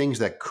 3 things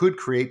that could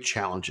create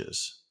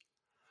challenges.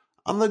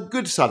 On the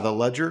good side of the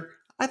ledger,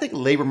 I think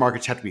labor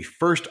markets have to be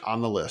first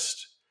on the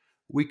list.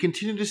 We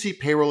continue to see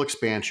payroll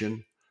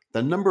expansion.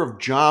 The number of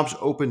jobs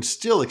open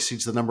still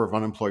exceeds the number of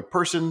unemployed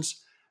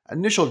persons.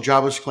 Initial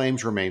jobless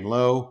claims remain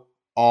low.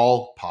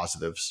 All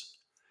positives.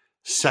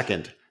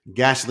 Second,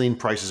 gasoline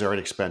prices are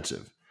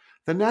inexpensive.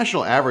 The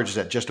national average is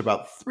at just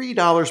about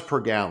 $3 per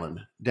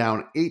gallon,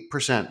 down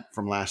 8%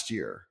 from last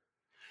year.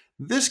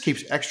 This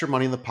keeps extra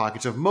money in the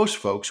pockets of most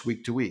folks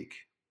week to week.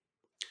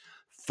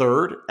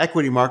 Third,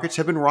 equity markets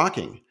have been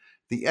rocking.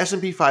 The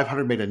S&P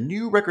 500 made a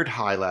new record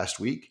high last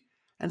week,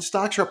 and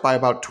stocks are up by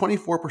about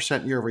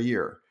 24% year over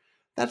year.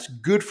 That's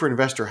good for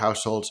investor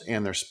households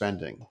and their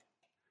spending.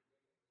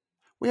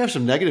 We have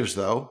some negatives,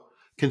 though.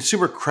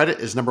 Consumer credit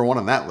is number 1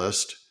 on that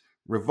list.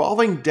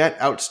 Revolving debt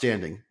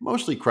outstanding,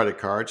 mostly credit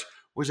cards,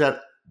 was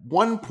at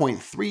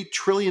 $1.3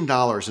 trillion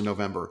in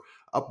November,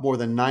 up more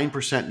than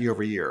 9% year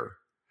over year.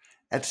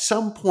 At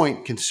some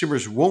point,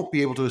 consumers won't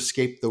be able to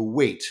escape the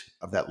weight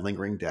of that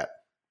lingering debt.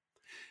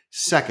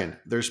 Second,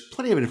 there's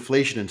plenty of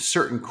inflation in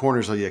certain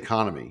corners of the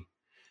economy,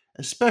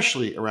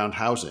 especially around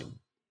housing.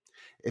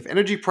 If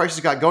energy prices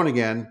got going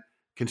again,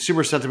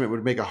 consumer sentiment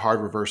would make a hard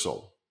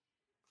reversal.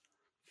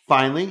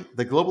 Finally,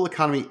 the global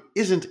economy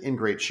isn't in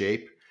great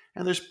shape,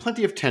 and there's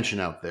plenty of tension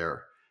out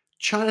there.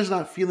 China's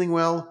not feeling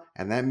well,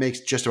 and that makes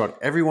just about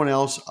everyone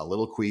else a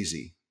little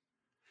queasy.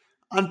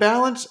 On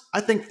balance,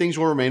 I think things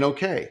will remain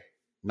okay.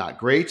 Not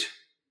great,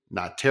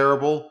 not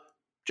terrible,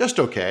 just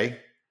okay.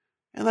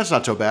 And that's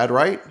not so bad,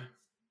 right?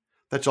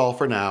 That's all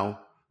for now.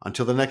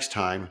 Until the next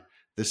time,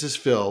 this is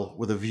Phil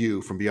with a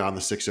view from beyond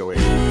the 608.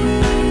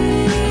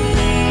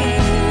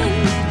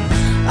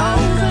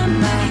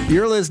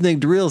 You're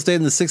listening to Real Estate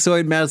in the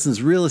 608,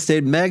 Madison's Real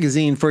Estate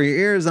Magazine. For your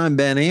ears, I'm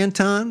Ben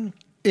Anton.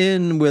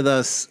 In with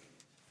us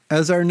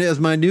as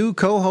my new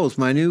co-host,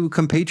 my new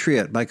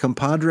compatriot, my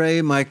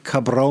compadre, my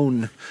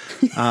cabron.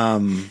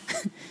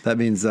 That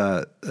means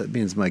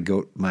my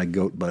goat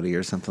buddy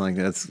or something like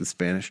that. It's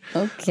Spanish.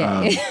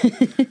 Okay.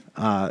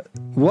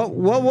 What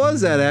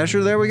was that,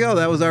 Asher? There we go.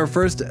 That was our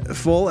first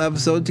full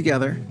episode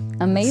together.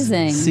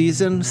 Amazing.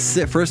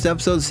 First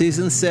episode,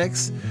 season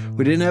 6.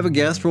 We didn't have a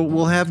guest.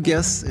 We'll have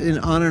guests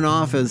on and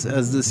off as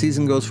the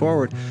season goes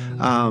forward.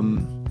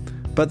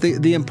 But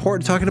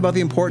talking about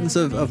the importance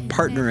of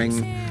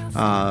partnering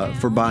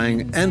for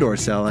buying and or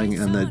selling,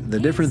 and the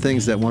different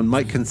things that one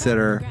might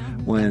consider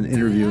when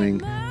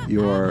interviewing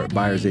your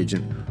buyer's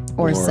agent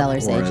or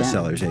seller's agent. A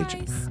seller's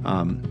agent.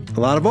 A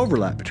lot of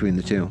overlap between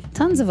the two.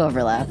 Tons of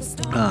overlap.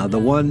 The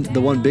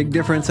one big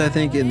difference, I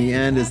think, in the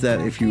end is that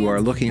if you are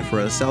looking for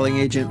a selling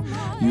agent,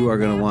 you are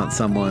going to want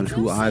someone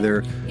who either,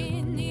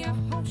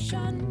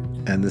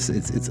 and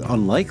it's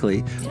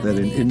unlikely that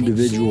an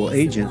individual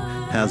agent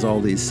has all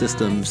these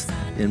systems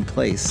in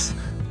place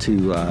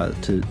to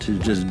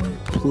just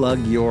plug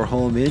your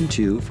home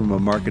into from a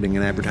marketing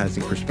and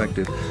advertising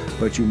perspective,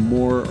 but you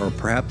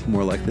perhaps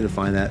more likely to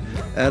find that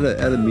at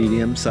a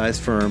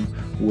medium-sized firm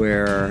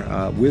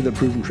where with a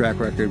proven track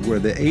record, where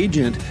the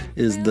agent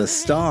is the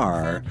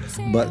star,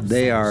 but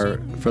they are,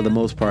 for the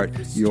most part,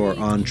 your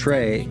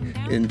entree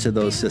into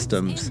those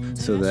systems,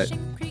 so that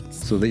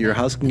your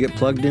house can get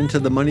plugged into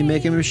the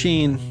money-making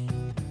machine.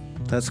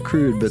 That's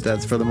crude, but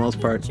that's for the most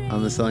part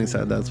on the selling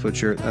side. That's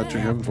what you're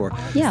hoping for.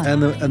 Yeah.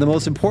 And the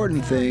most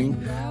important thing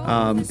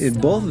in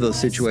both of those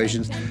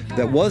situations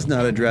that was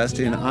not addressed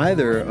in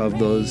either of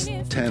those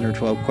 10 or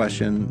 12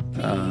 questions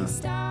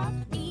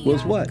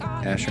was what,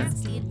 Asher?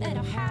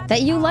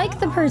 That you like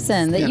the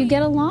person, that you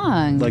get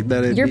along. Like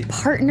that you're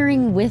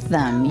partnering with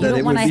them. You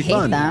don't want to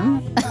hate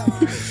them.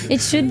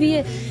 It should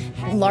be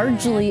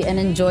largely an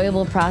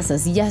enjoyable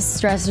process.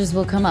 Yes, stressors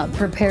will come up.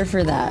 Prepare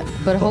for that.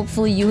 But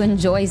hopefully you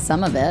enjoy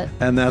some of it.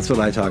 And that's what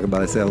I talk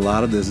about. I say a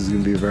lot of this is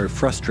going to be very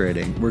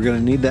frustrating. We're going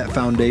to need that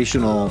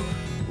foundational,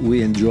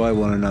 we enjoy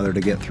one another to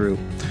get through.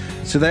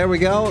 So there we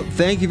go.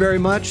 Thank you very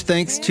much.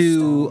 Thanks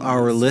to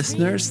our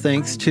listeners.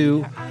 Thanks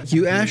to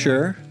you,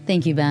 Asher.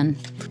 Thank you, Ben.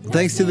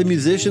 Thanks to the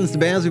musicians, the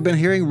bands we've been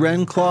hearing,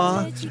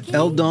 Renclaw,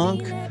 El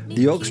Donk,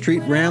 the Oak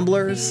Street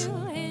Ramblers,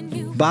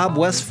 Bob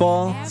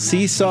Westfall,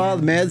 Seesaw,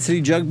 the Mad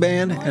City Jug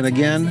Band, and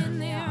again,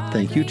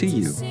 thank you to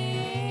you.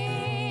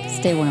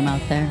 Stay warm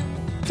out there.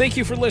 Thank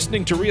you for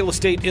listening to Real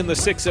Estate in the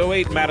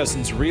 608,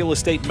 Madison's real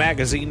estate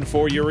magazine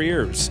for your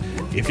ears.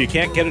 If you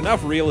can't get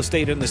enough Real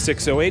Estate in the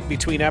 608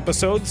 between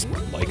episodes,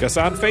 like us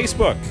on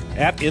Facebook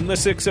at In the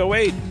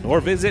 608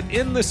 or visit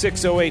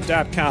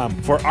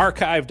inthe608.com for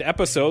archived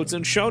episodes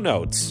and show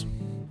notes.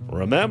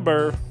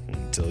 Remember,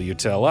 until you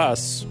tell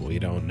us, we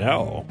don't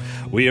know.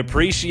 We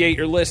appreciate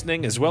your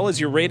listening as well as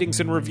your ratings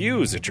and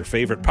reviews at your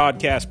favorite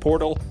podcast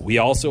portal. We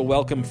also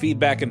welcome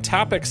feedback and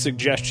topic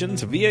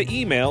suggestions via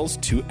emails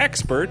to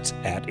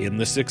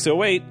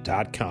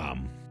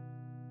experts@inthe608.com.